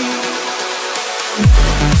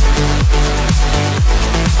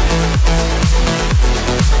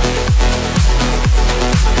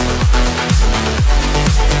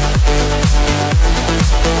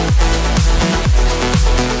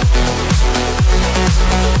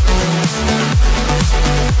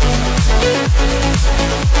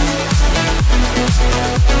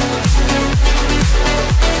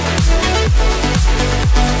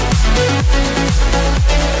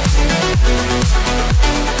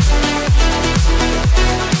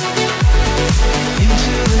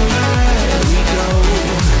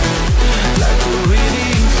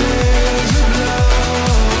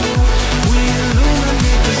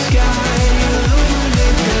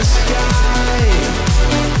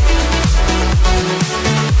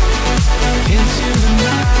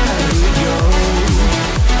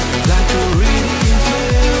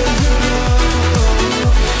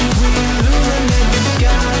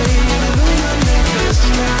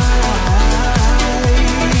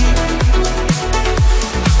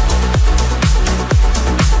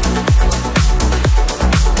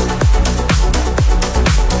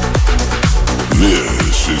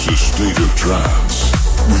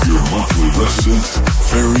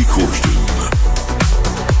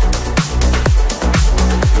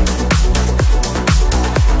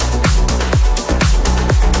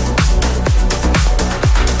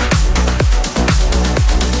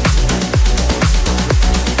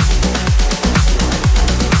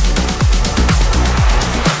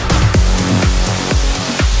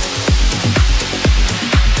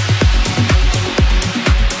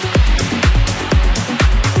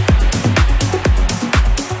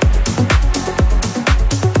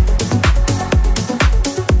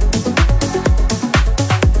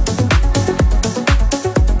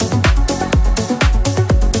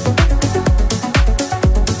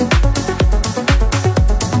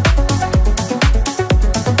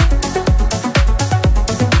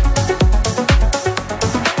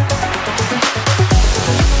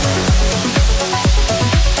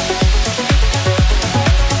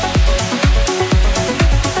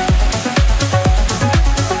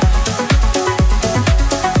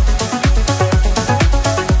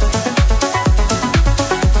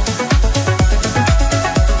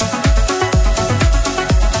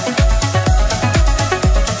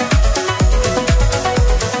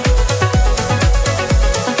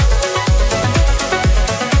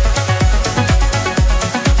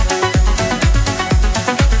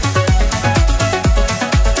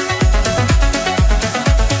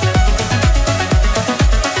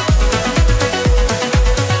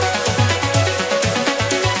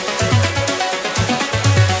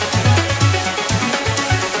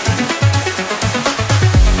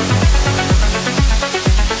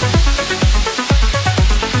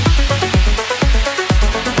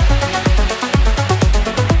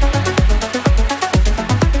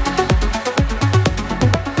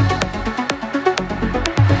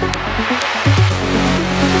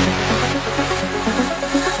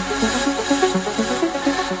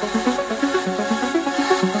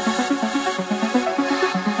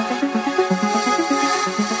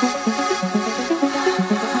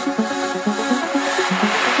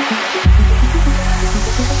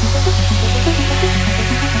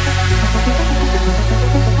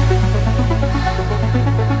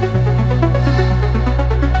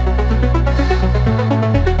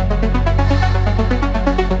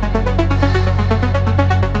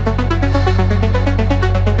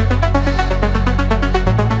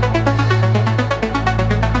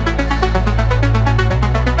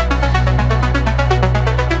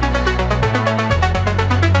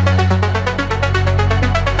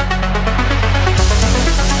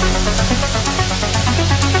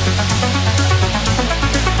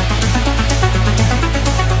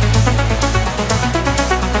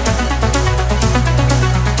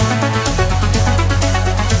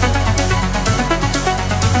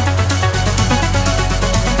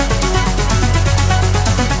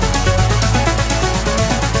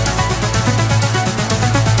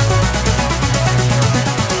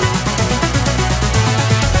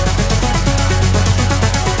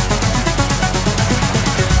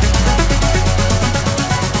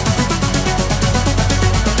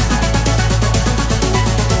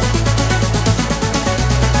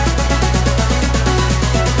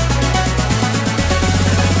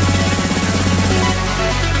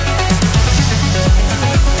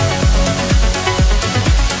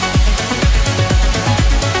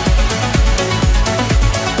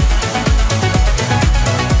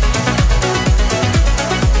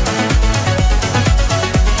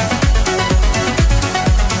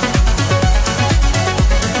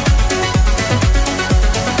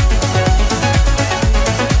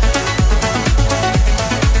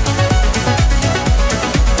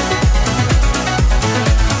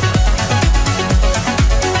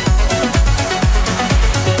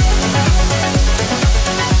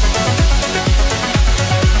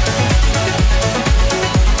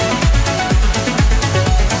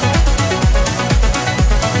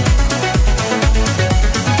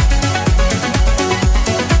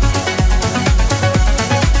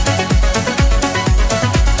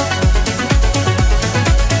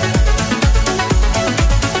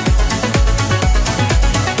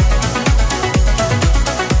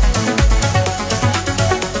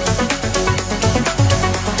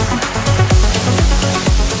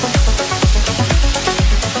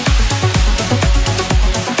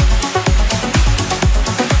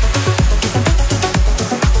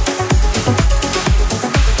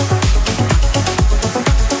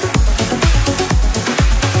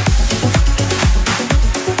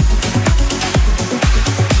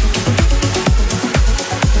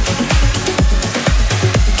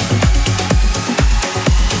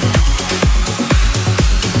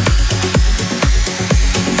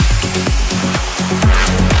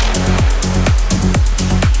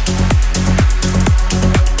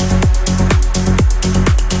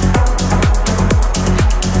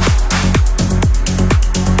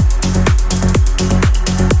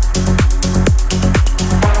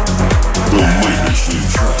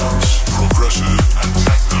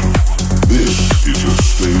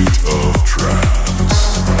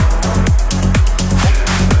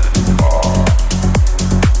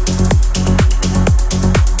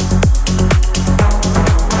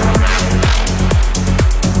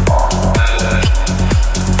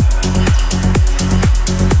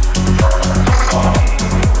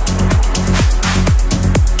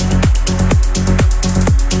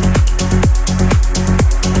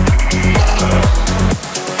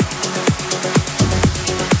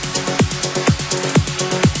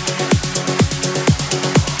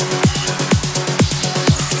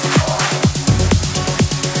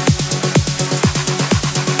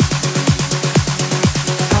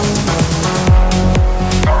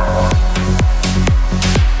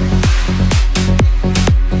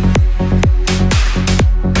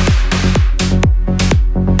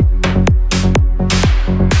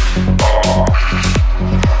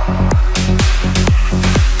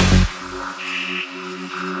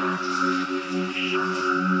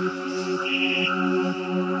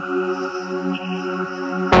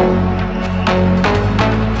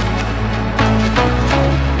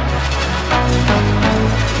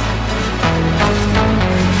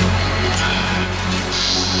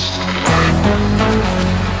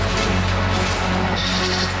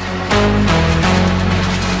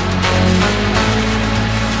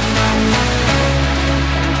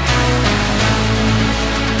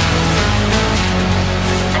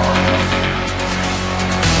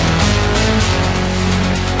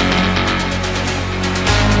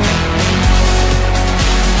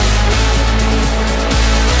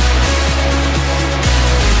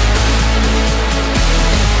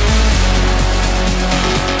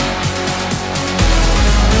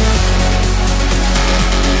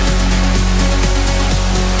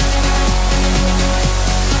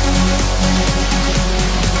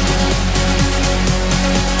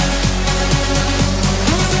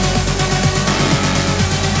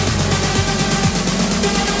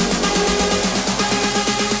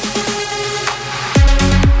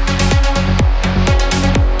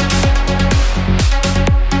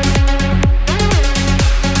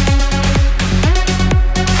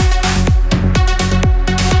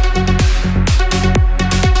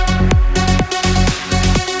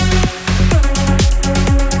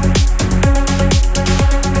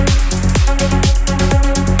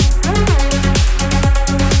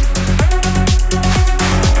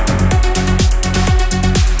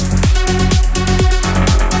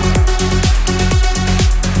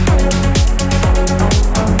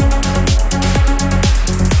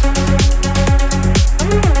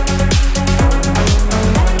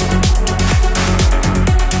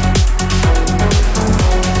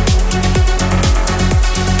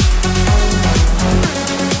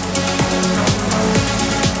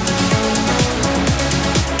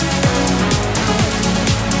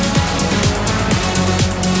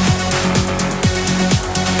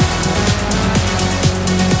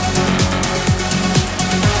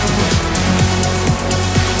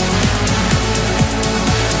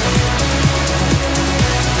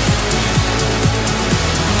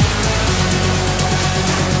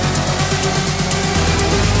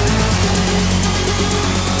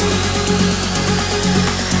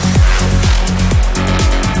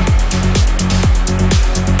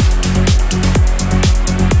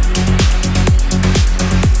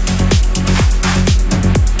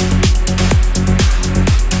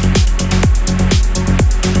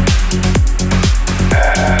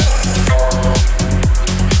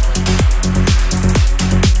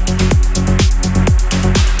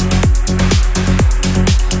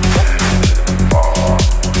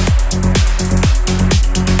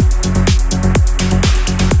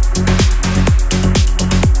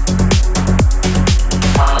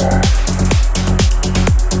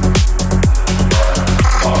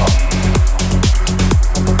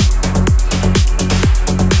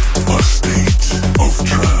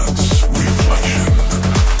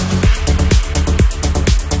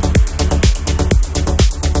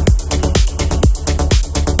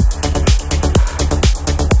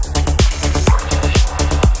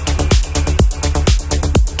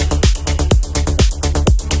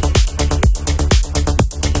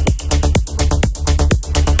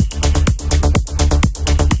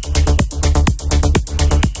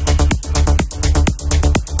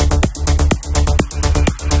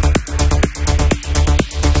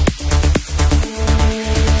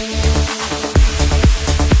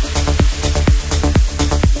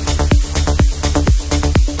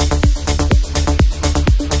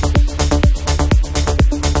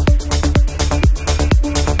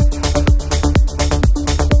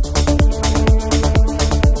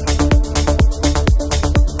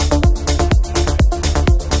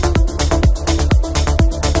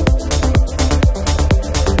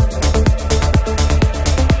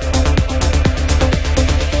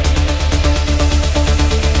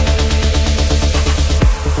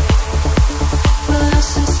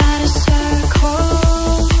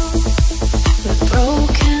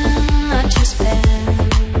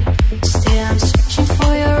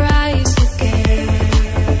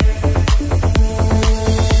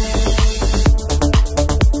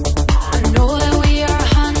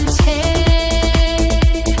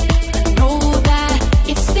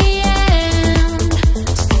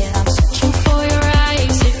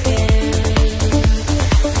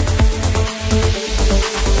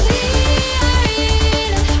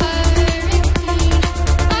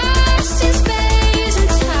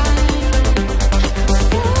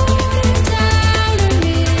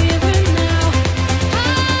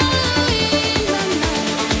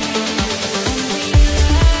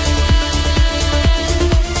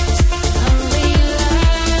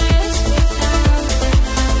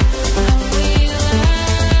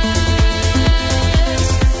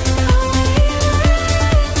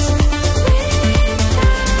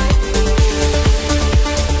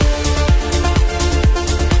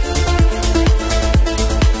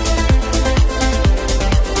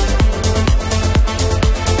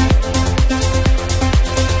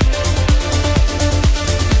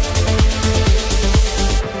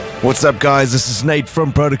 What's up, guys? This is Nate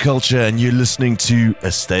from Protoculture, and you're listening to A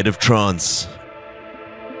State of Trance.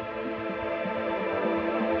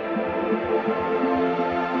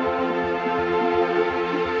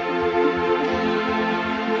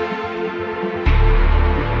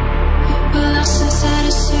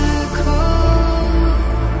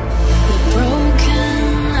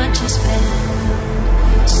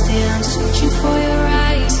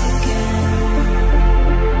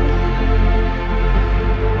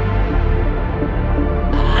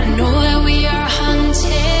 Hunted.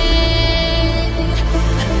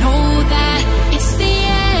 I know that it's the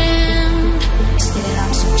end.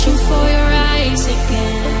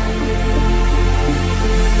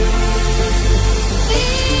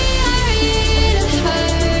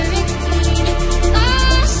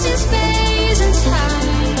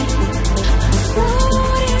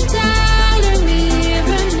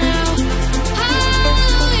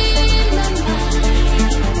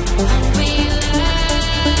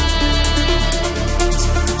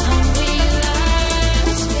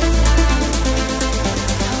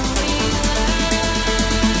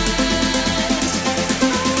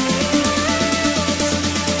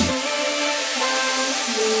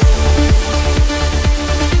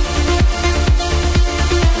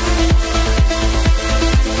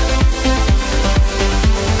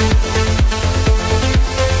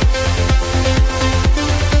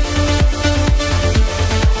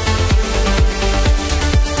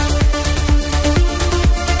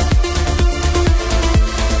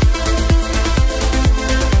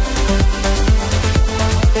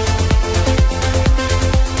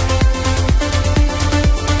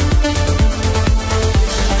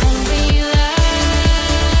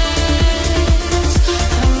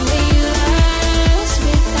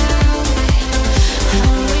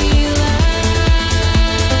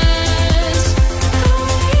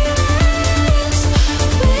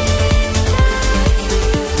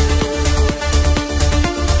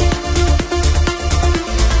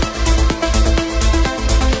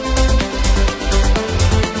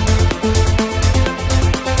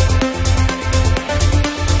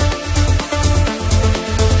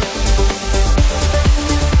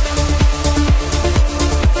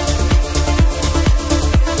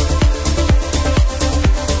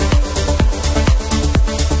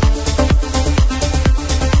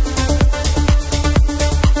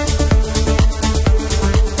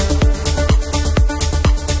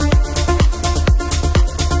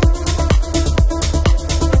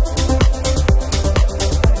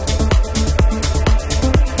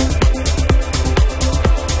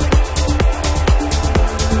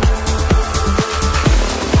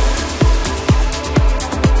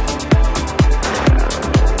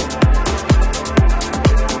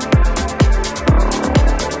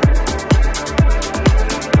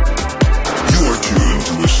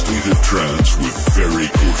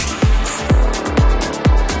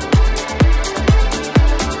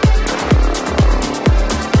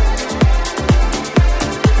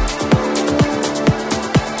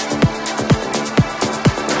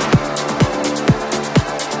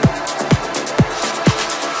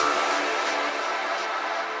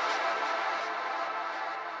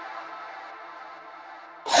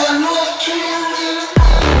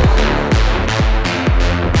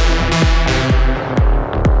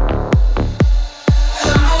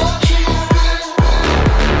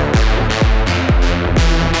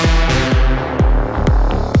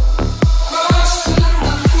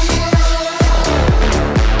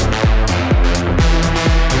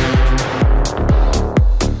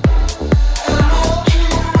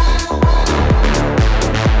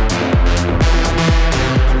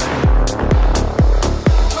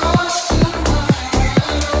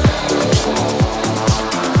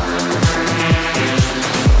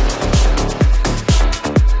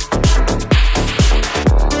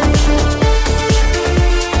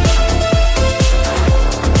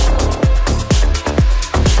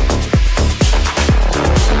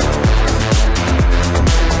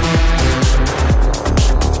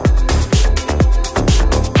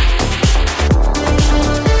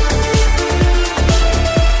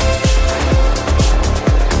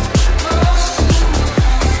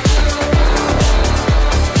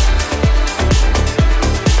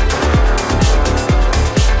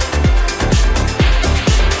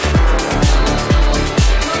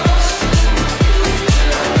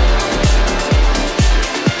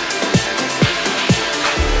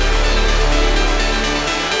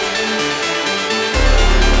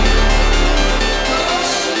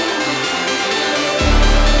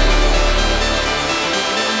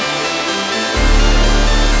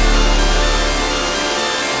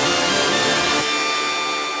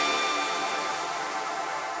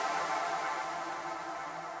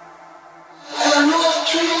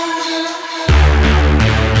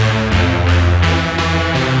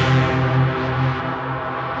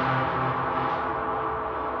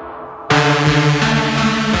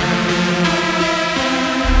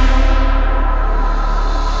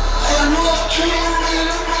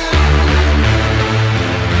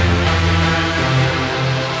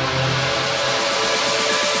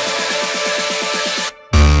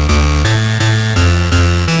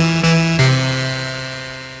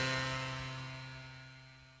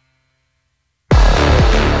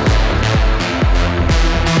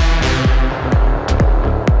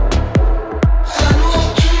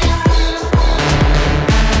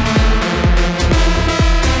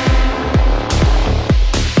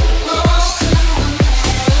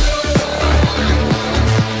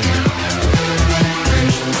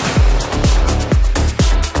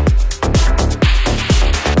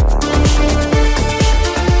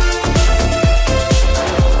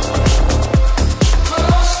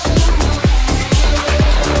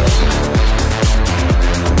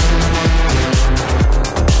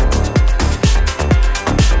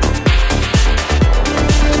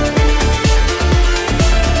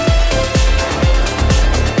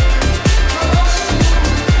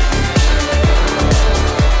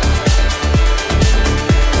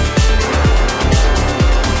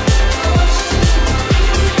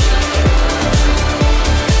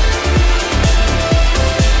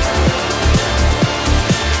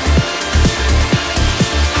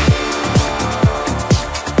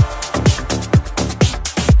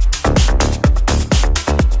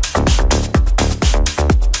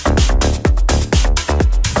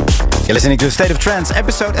 You're listening to State of Trance,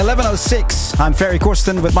 episode 1106. I'm Ferry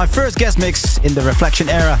Corsten with my first guest mix in the Reflection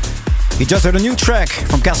era. You just heard a new track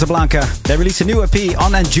from Casablanca. They released a new EP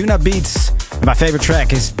on Anjuna Beats. And my favorite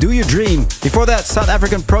track is Do You Dream. Before that, South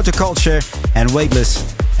African Protoculture and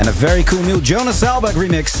Weightless. And a very cool new Jonas Zalbach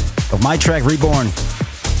remix of my track Reborn.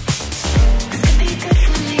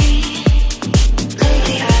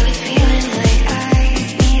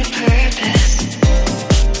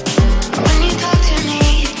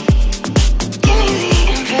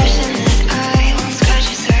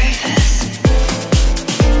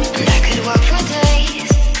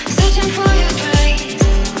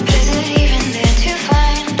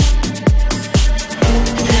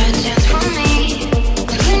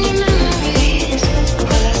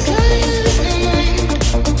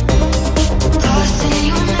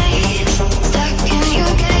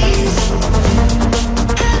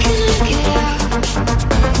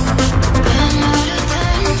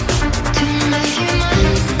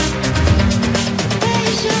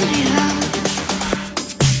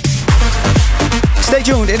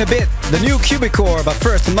 In a bit, the new Cubicore, but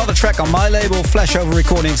first another track on my label, Flashover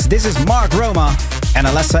Recordings. This is Mark Roma and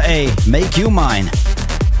Alessa A, Make You Mine.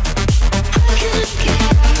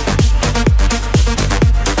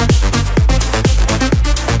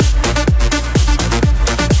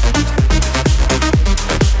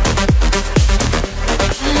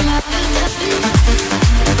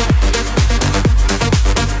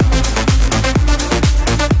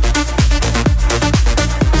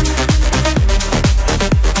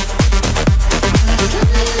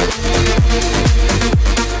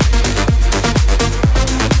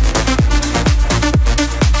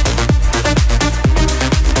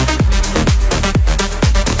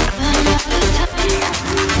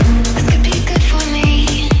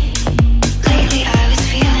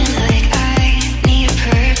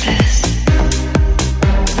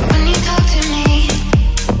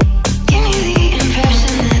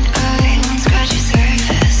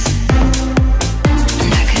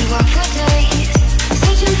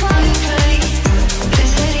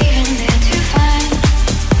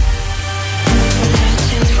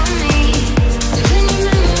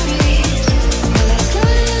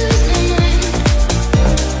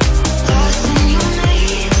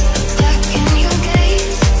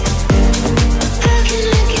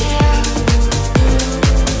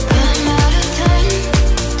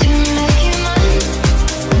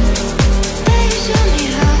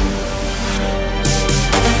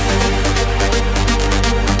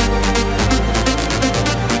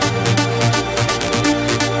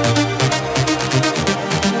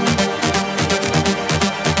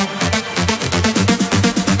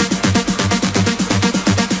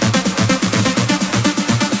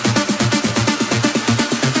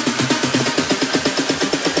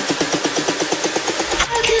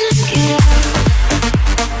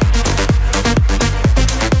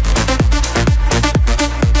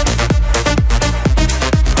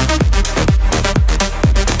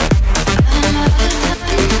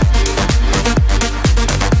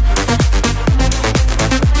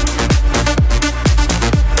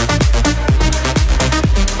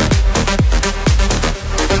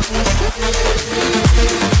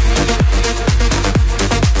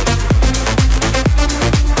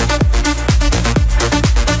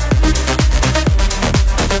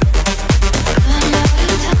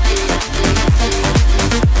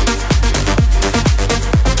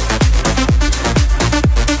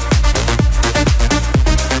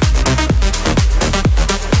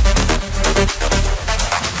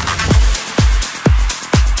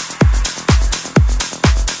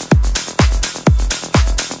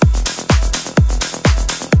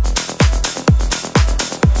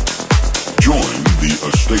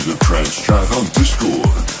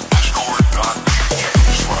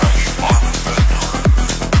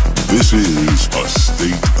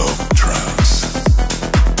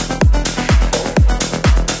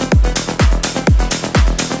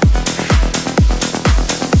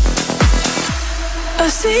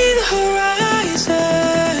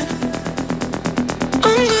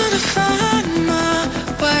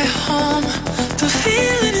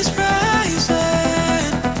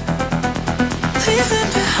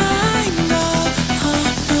 Leaving behind all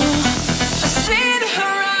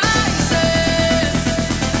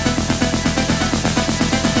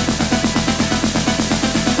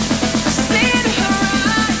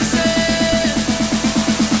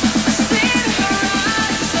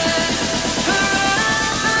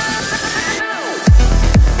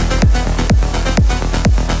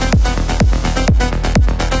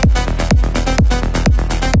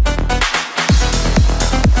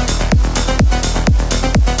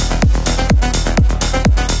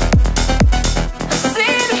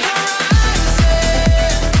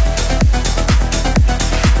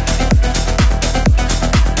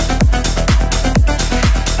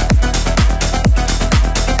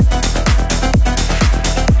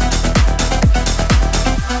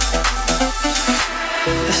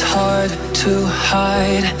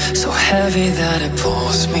heavy that it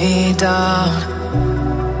pulls me down.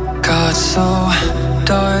 Got so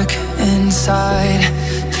dark inside,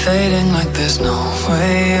 fading like there's no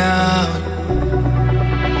way out.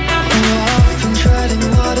 I've been treading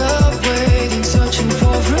water, waiting, searching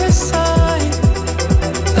for a sign,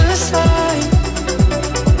 a sign.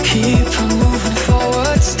 Keep on moving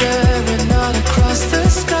forward, staring out across the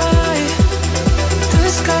sky, the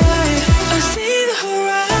sky. I see the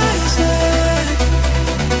horizon.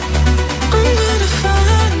 I'm gonna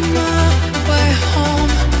find my way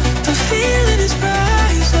home. The feeling is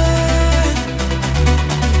rising.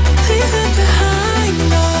 Leave it behind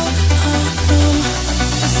now.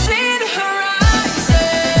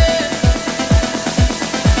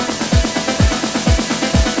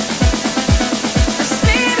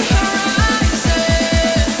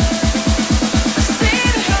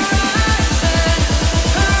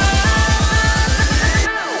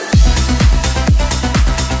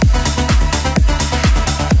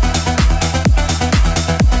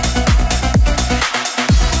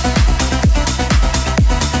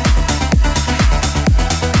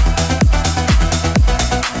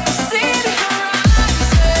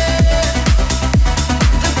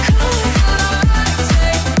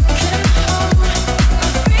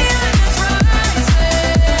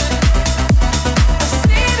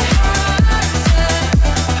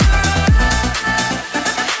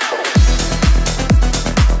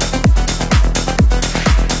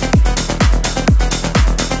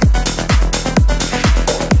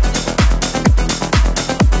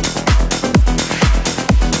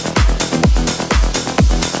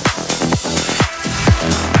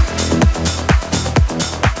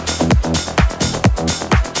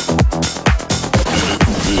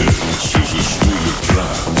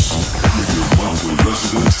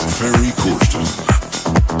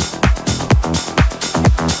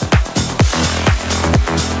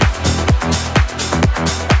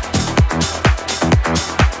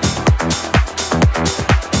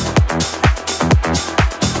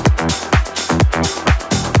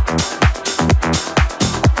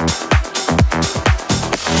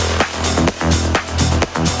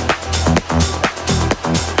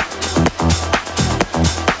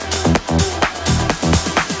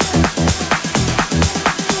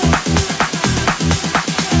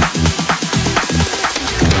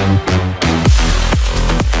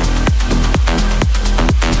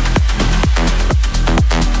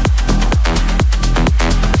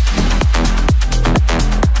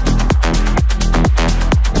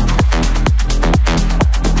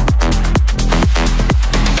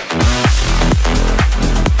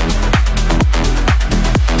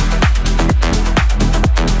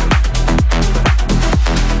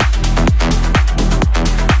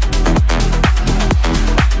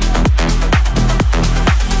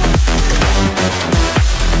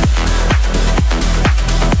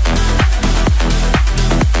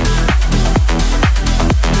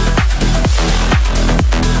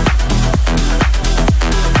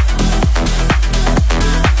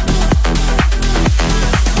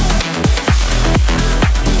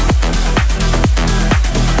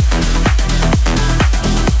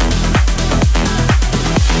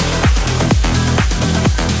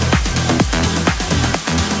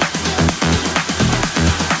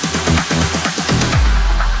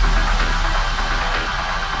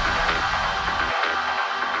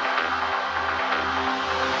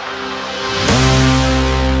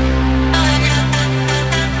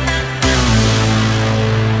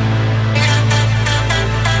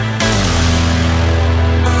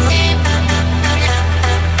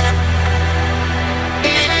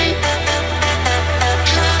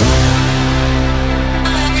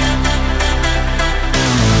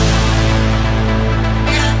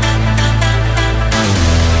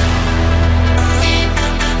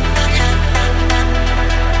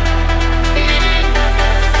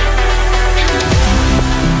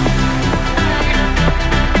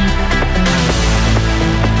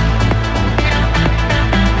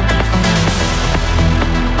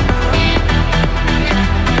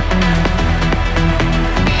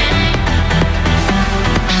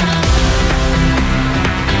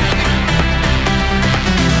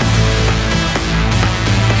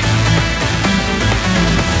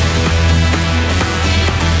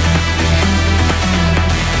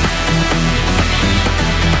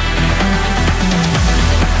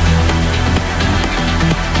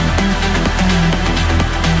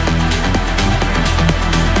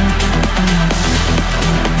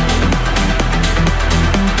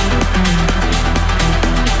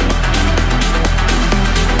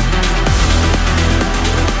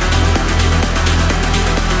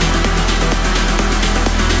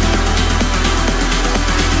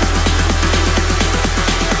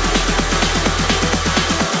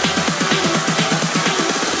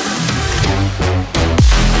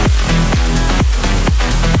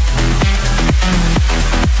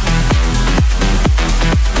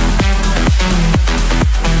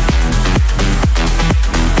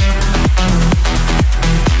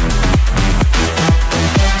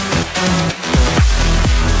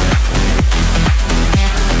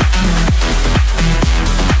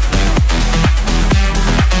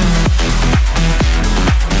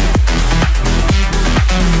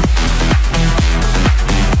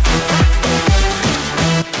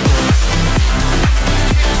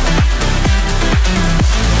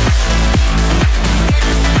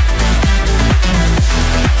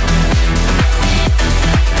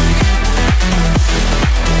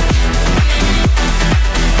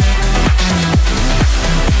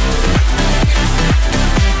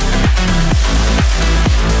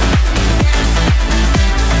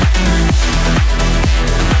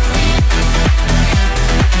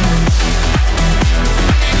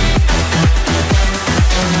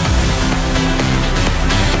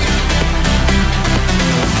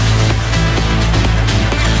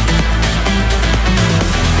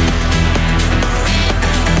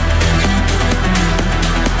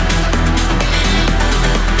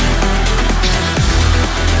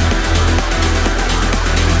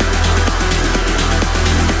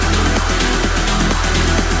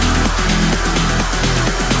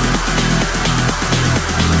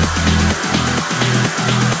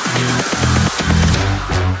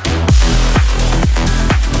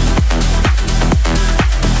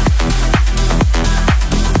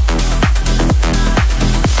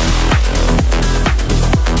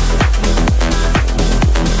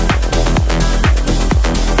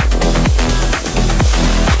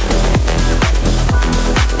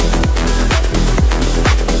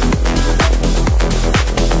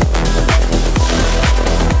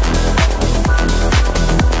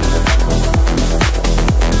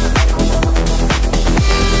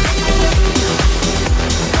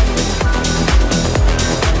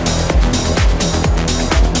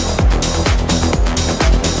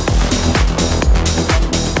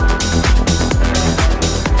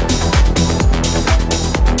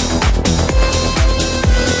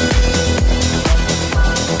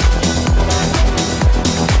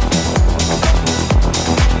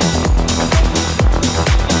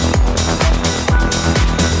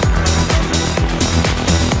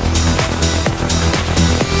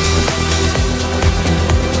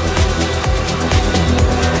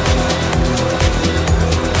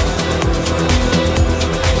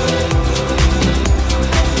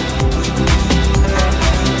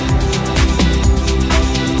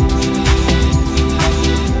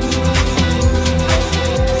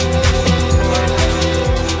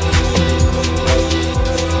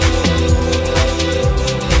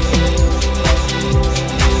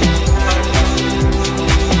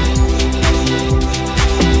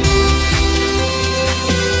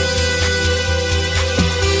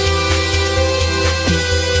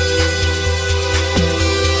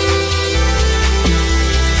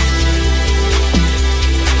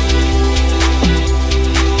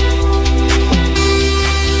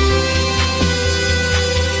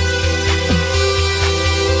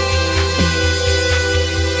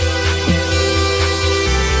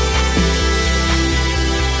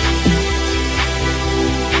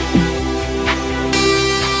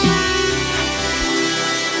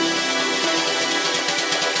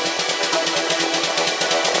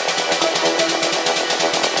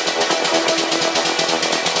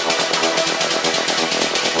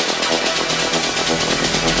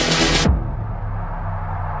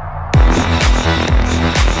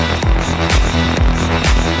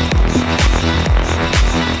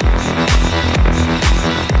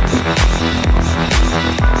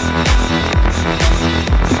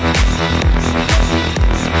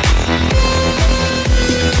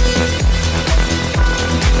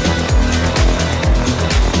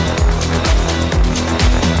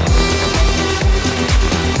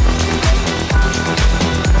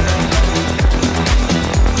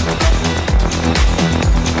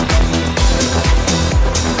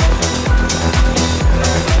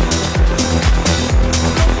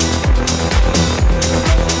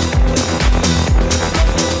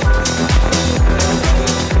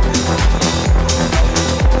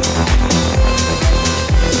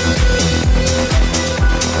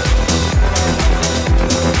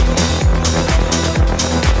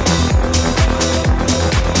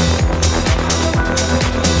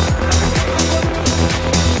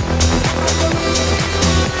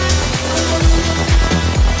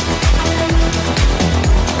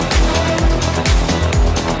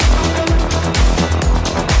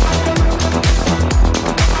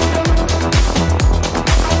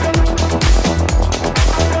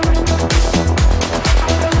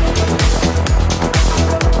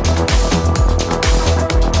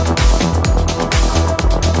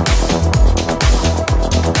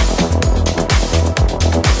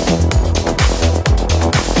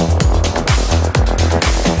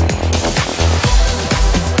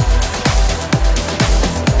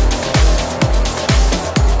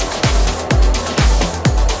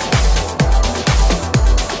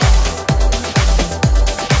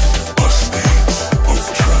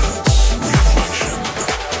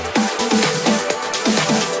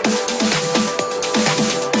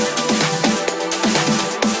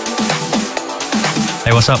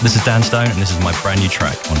 Hey, what's up? This is Dan Stone, and this is my brand new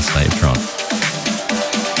track on State of Trance.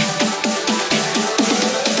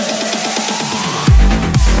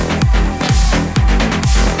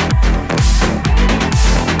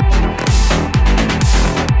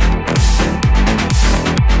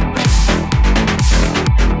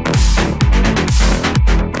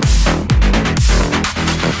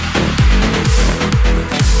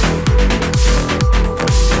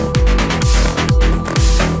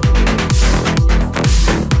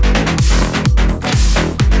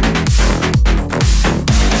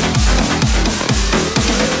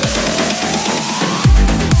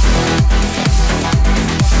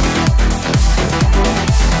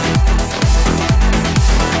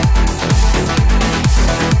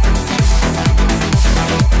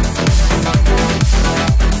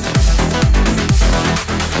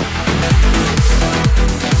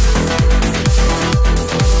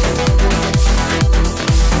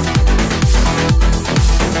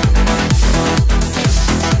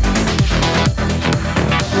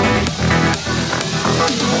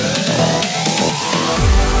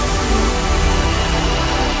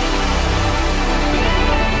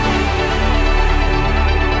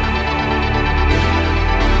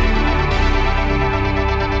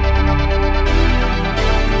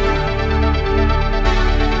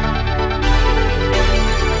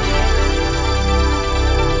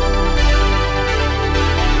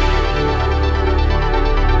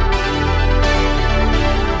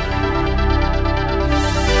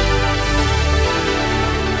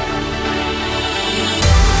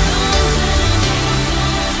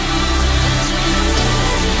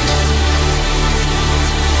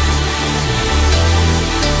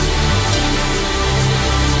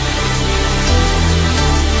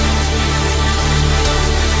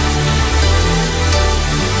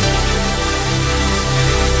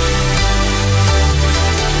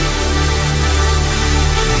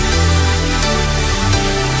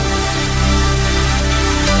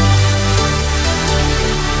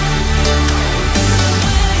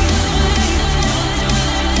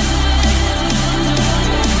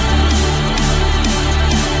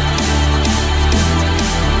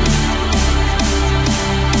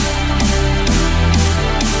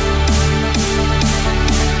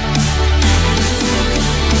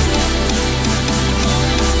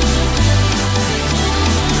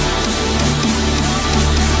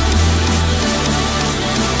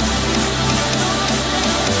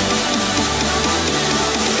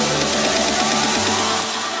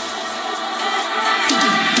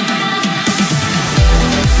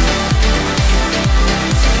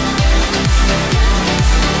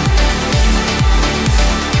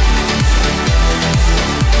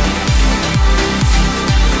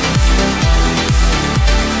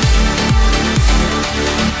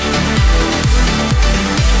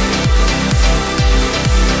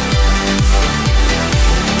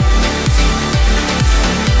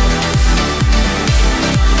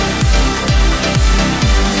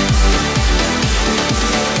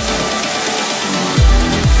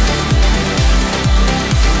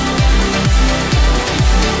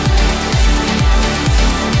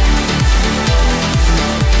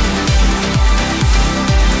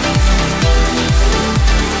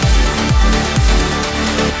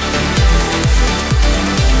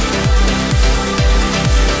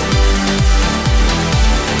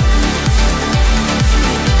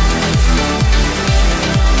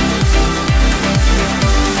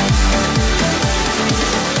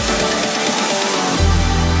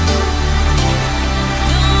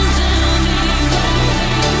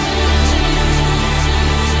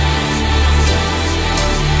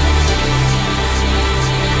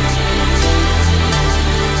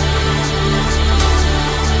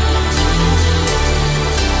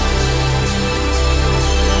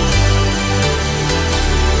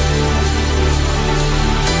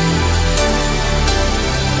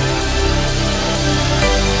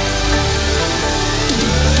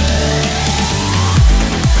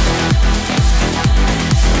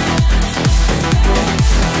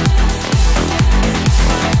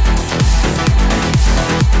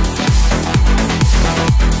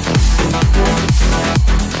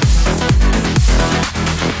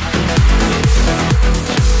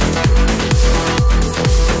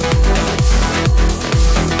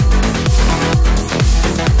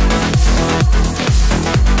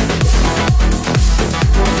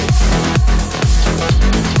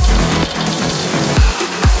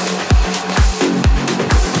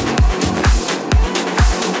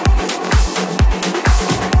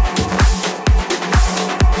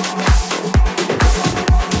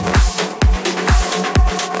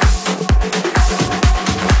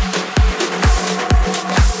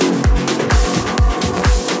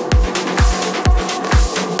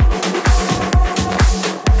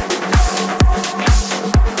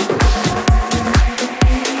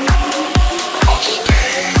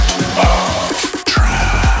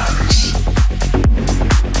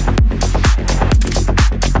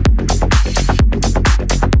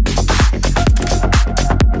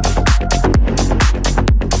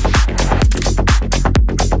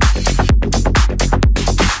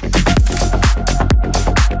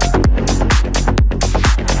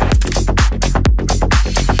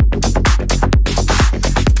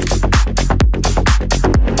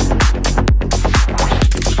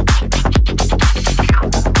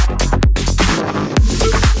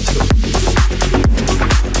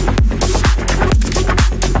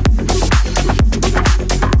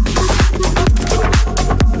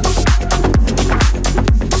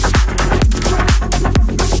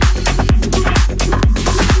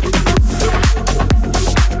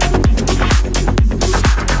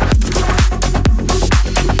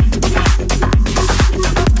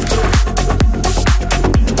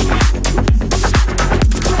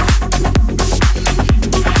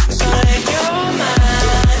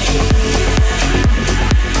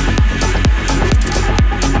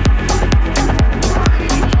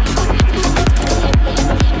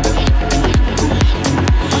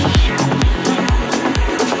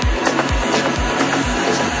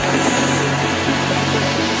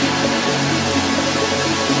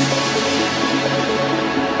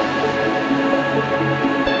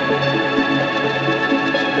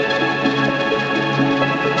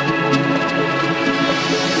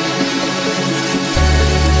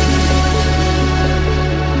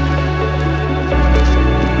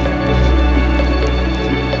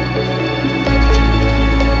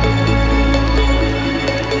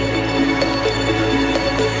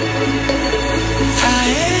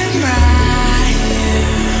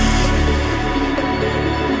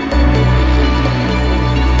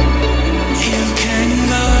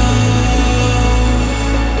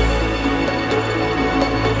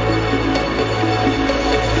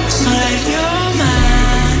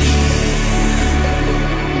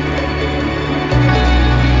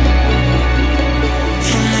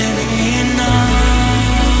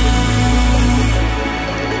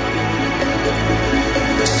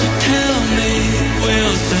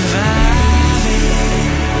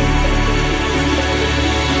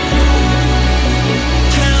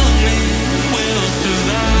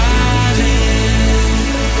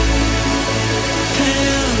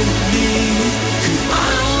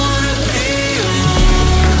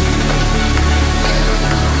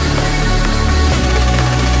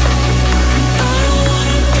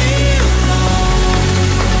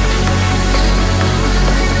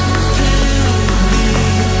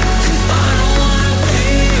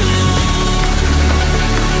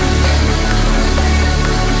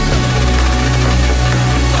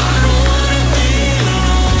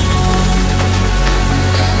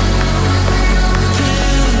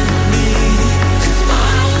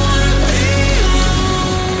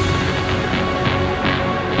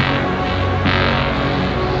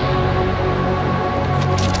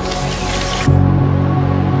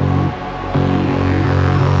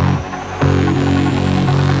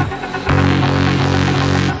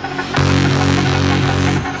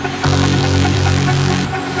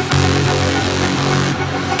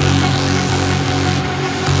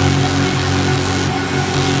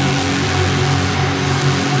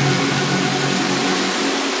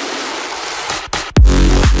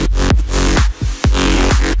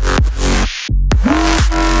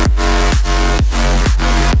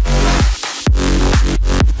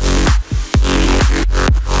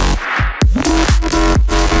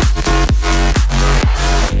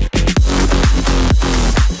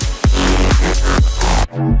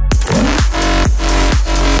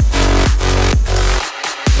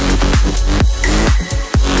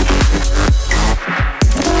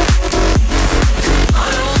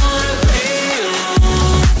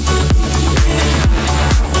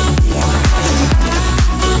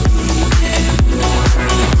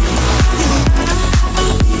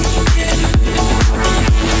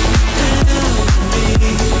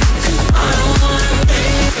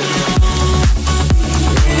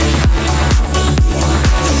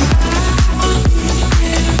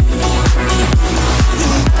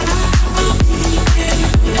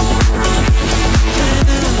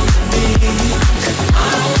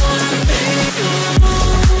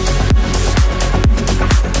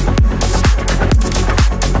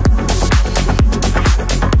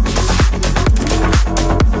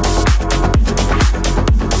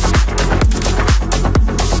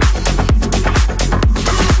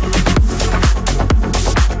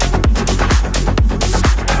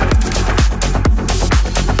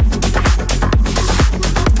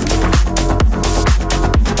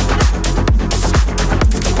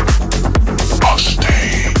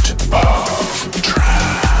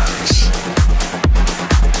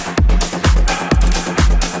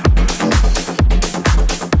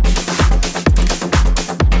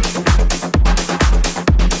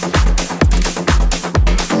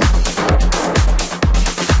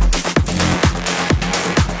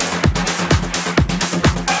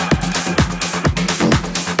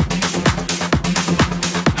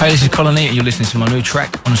 Hey, this is Koni, and you're listening to my new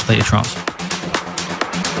track on A State of Trance.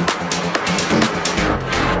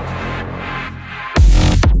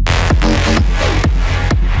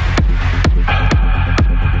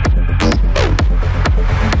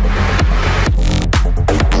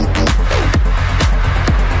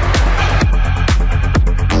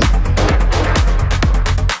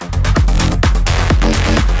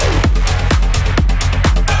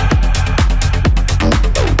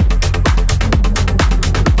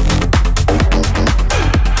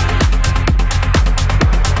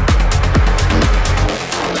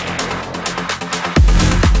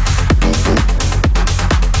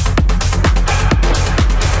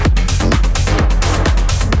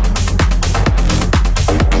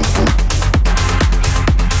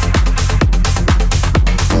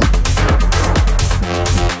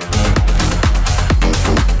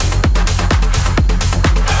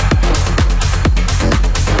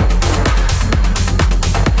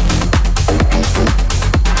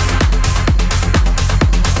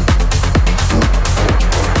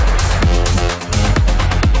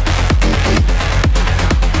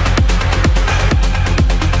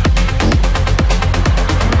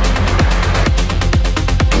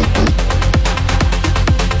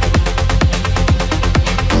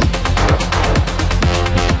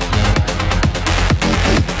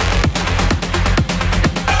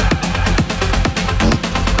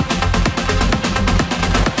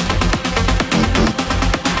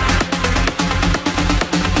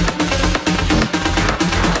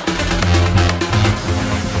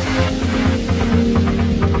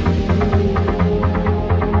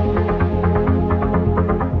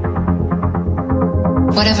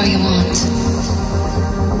 Whatever you want,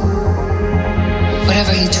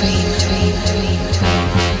 whatever you dream.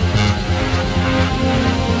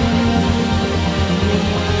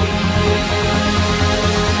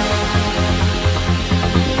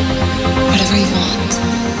 Whatever you want,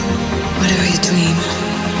 whatever you dream,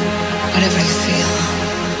 whatever you feel,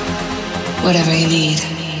 whatever you need.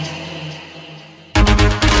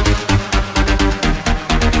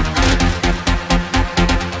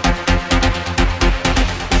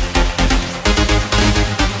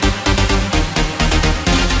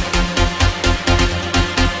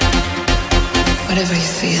 Whatever you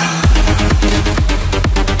feel.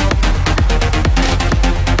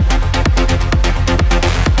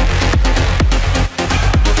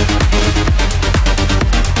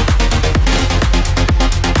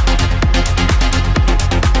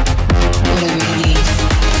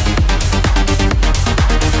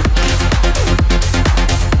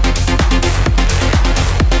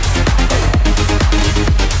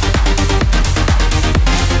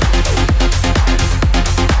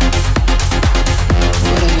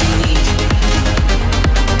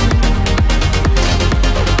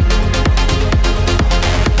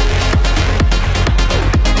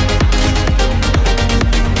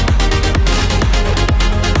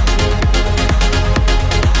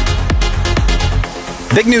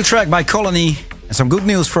 Big new track by Koni, and some good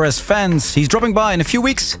news for his fans. He's dropping by in a few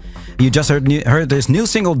weeks. You just heard his new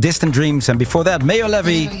single Distant Dreams, and before that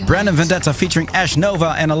Modeā, Brandon Vendetta featuring Ash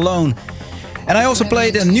Nova and Alone. And I also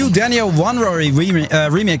played a new NWYR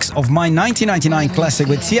remix of my 1999 classic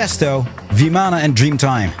with Tiesto, Vimana and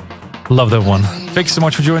Dreamtime. Love that one. Thank you so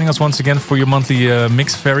much for joining us once again for your monthly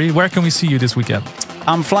mix ferry. Where can we see you this weekend?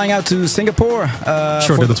 I'm flying out to Singapore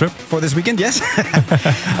Short little trip for this weekend, yes.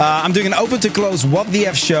 I'm doing an open to close What the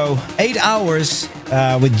F show, 8 hours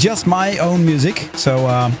with just my own music. So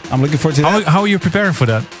I'm looking forward to that. How are you preparing for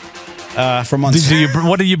that? For months.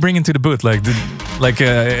 What do you bring into the booth? Like, do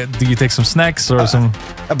you take some snacks or some?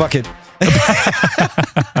 A bucket.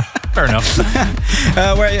 Fair enough.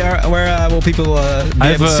 Where will people be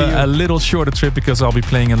I able to see you? have a little shorter trip because I'll be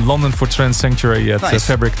playing in London for Trance Sanctuary at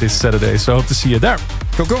Fabric this Saturday. So I hope to see you there.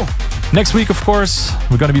 Cool. Next week, of course,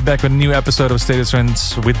 we're going to be back with a new episode of State of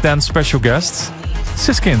Trance with 10 special guests.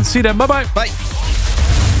 Siskin, see you then. Bye-bye. Bye.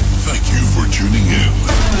 Thank you for tuning in.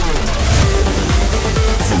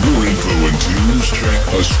 For more info and tunes, check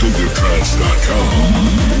astateoftrance.com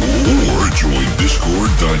or join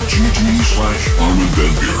discord.gg/Armin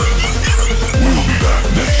van Buuren. We'll be back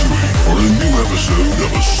next week for a new episode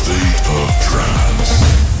of A State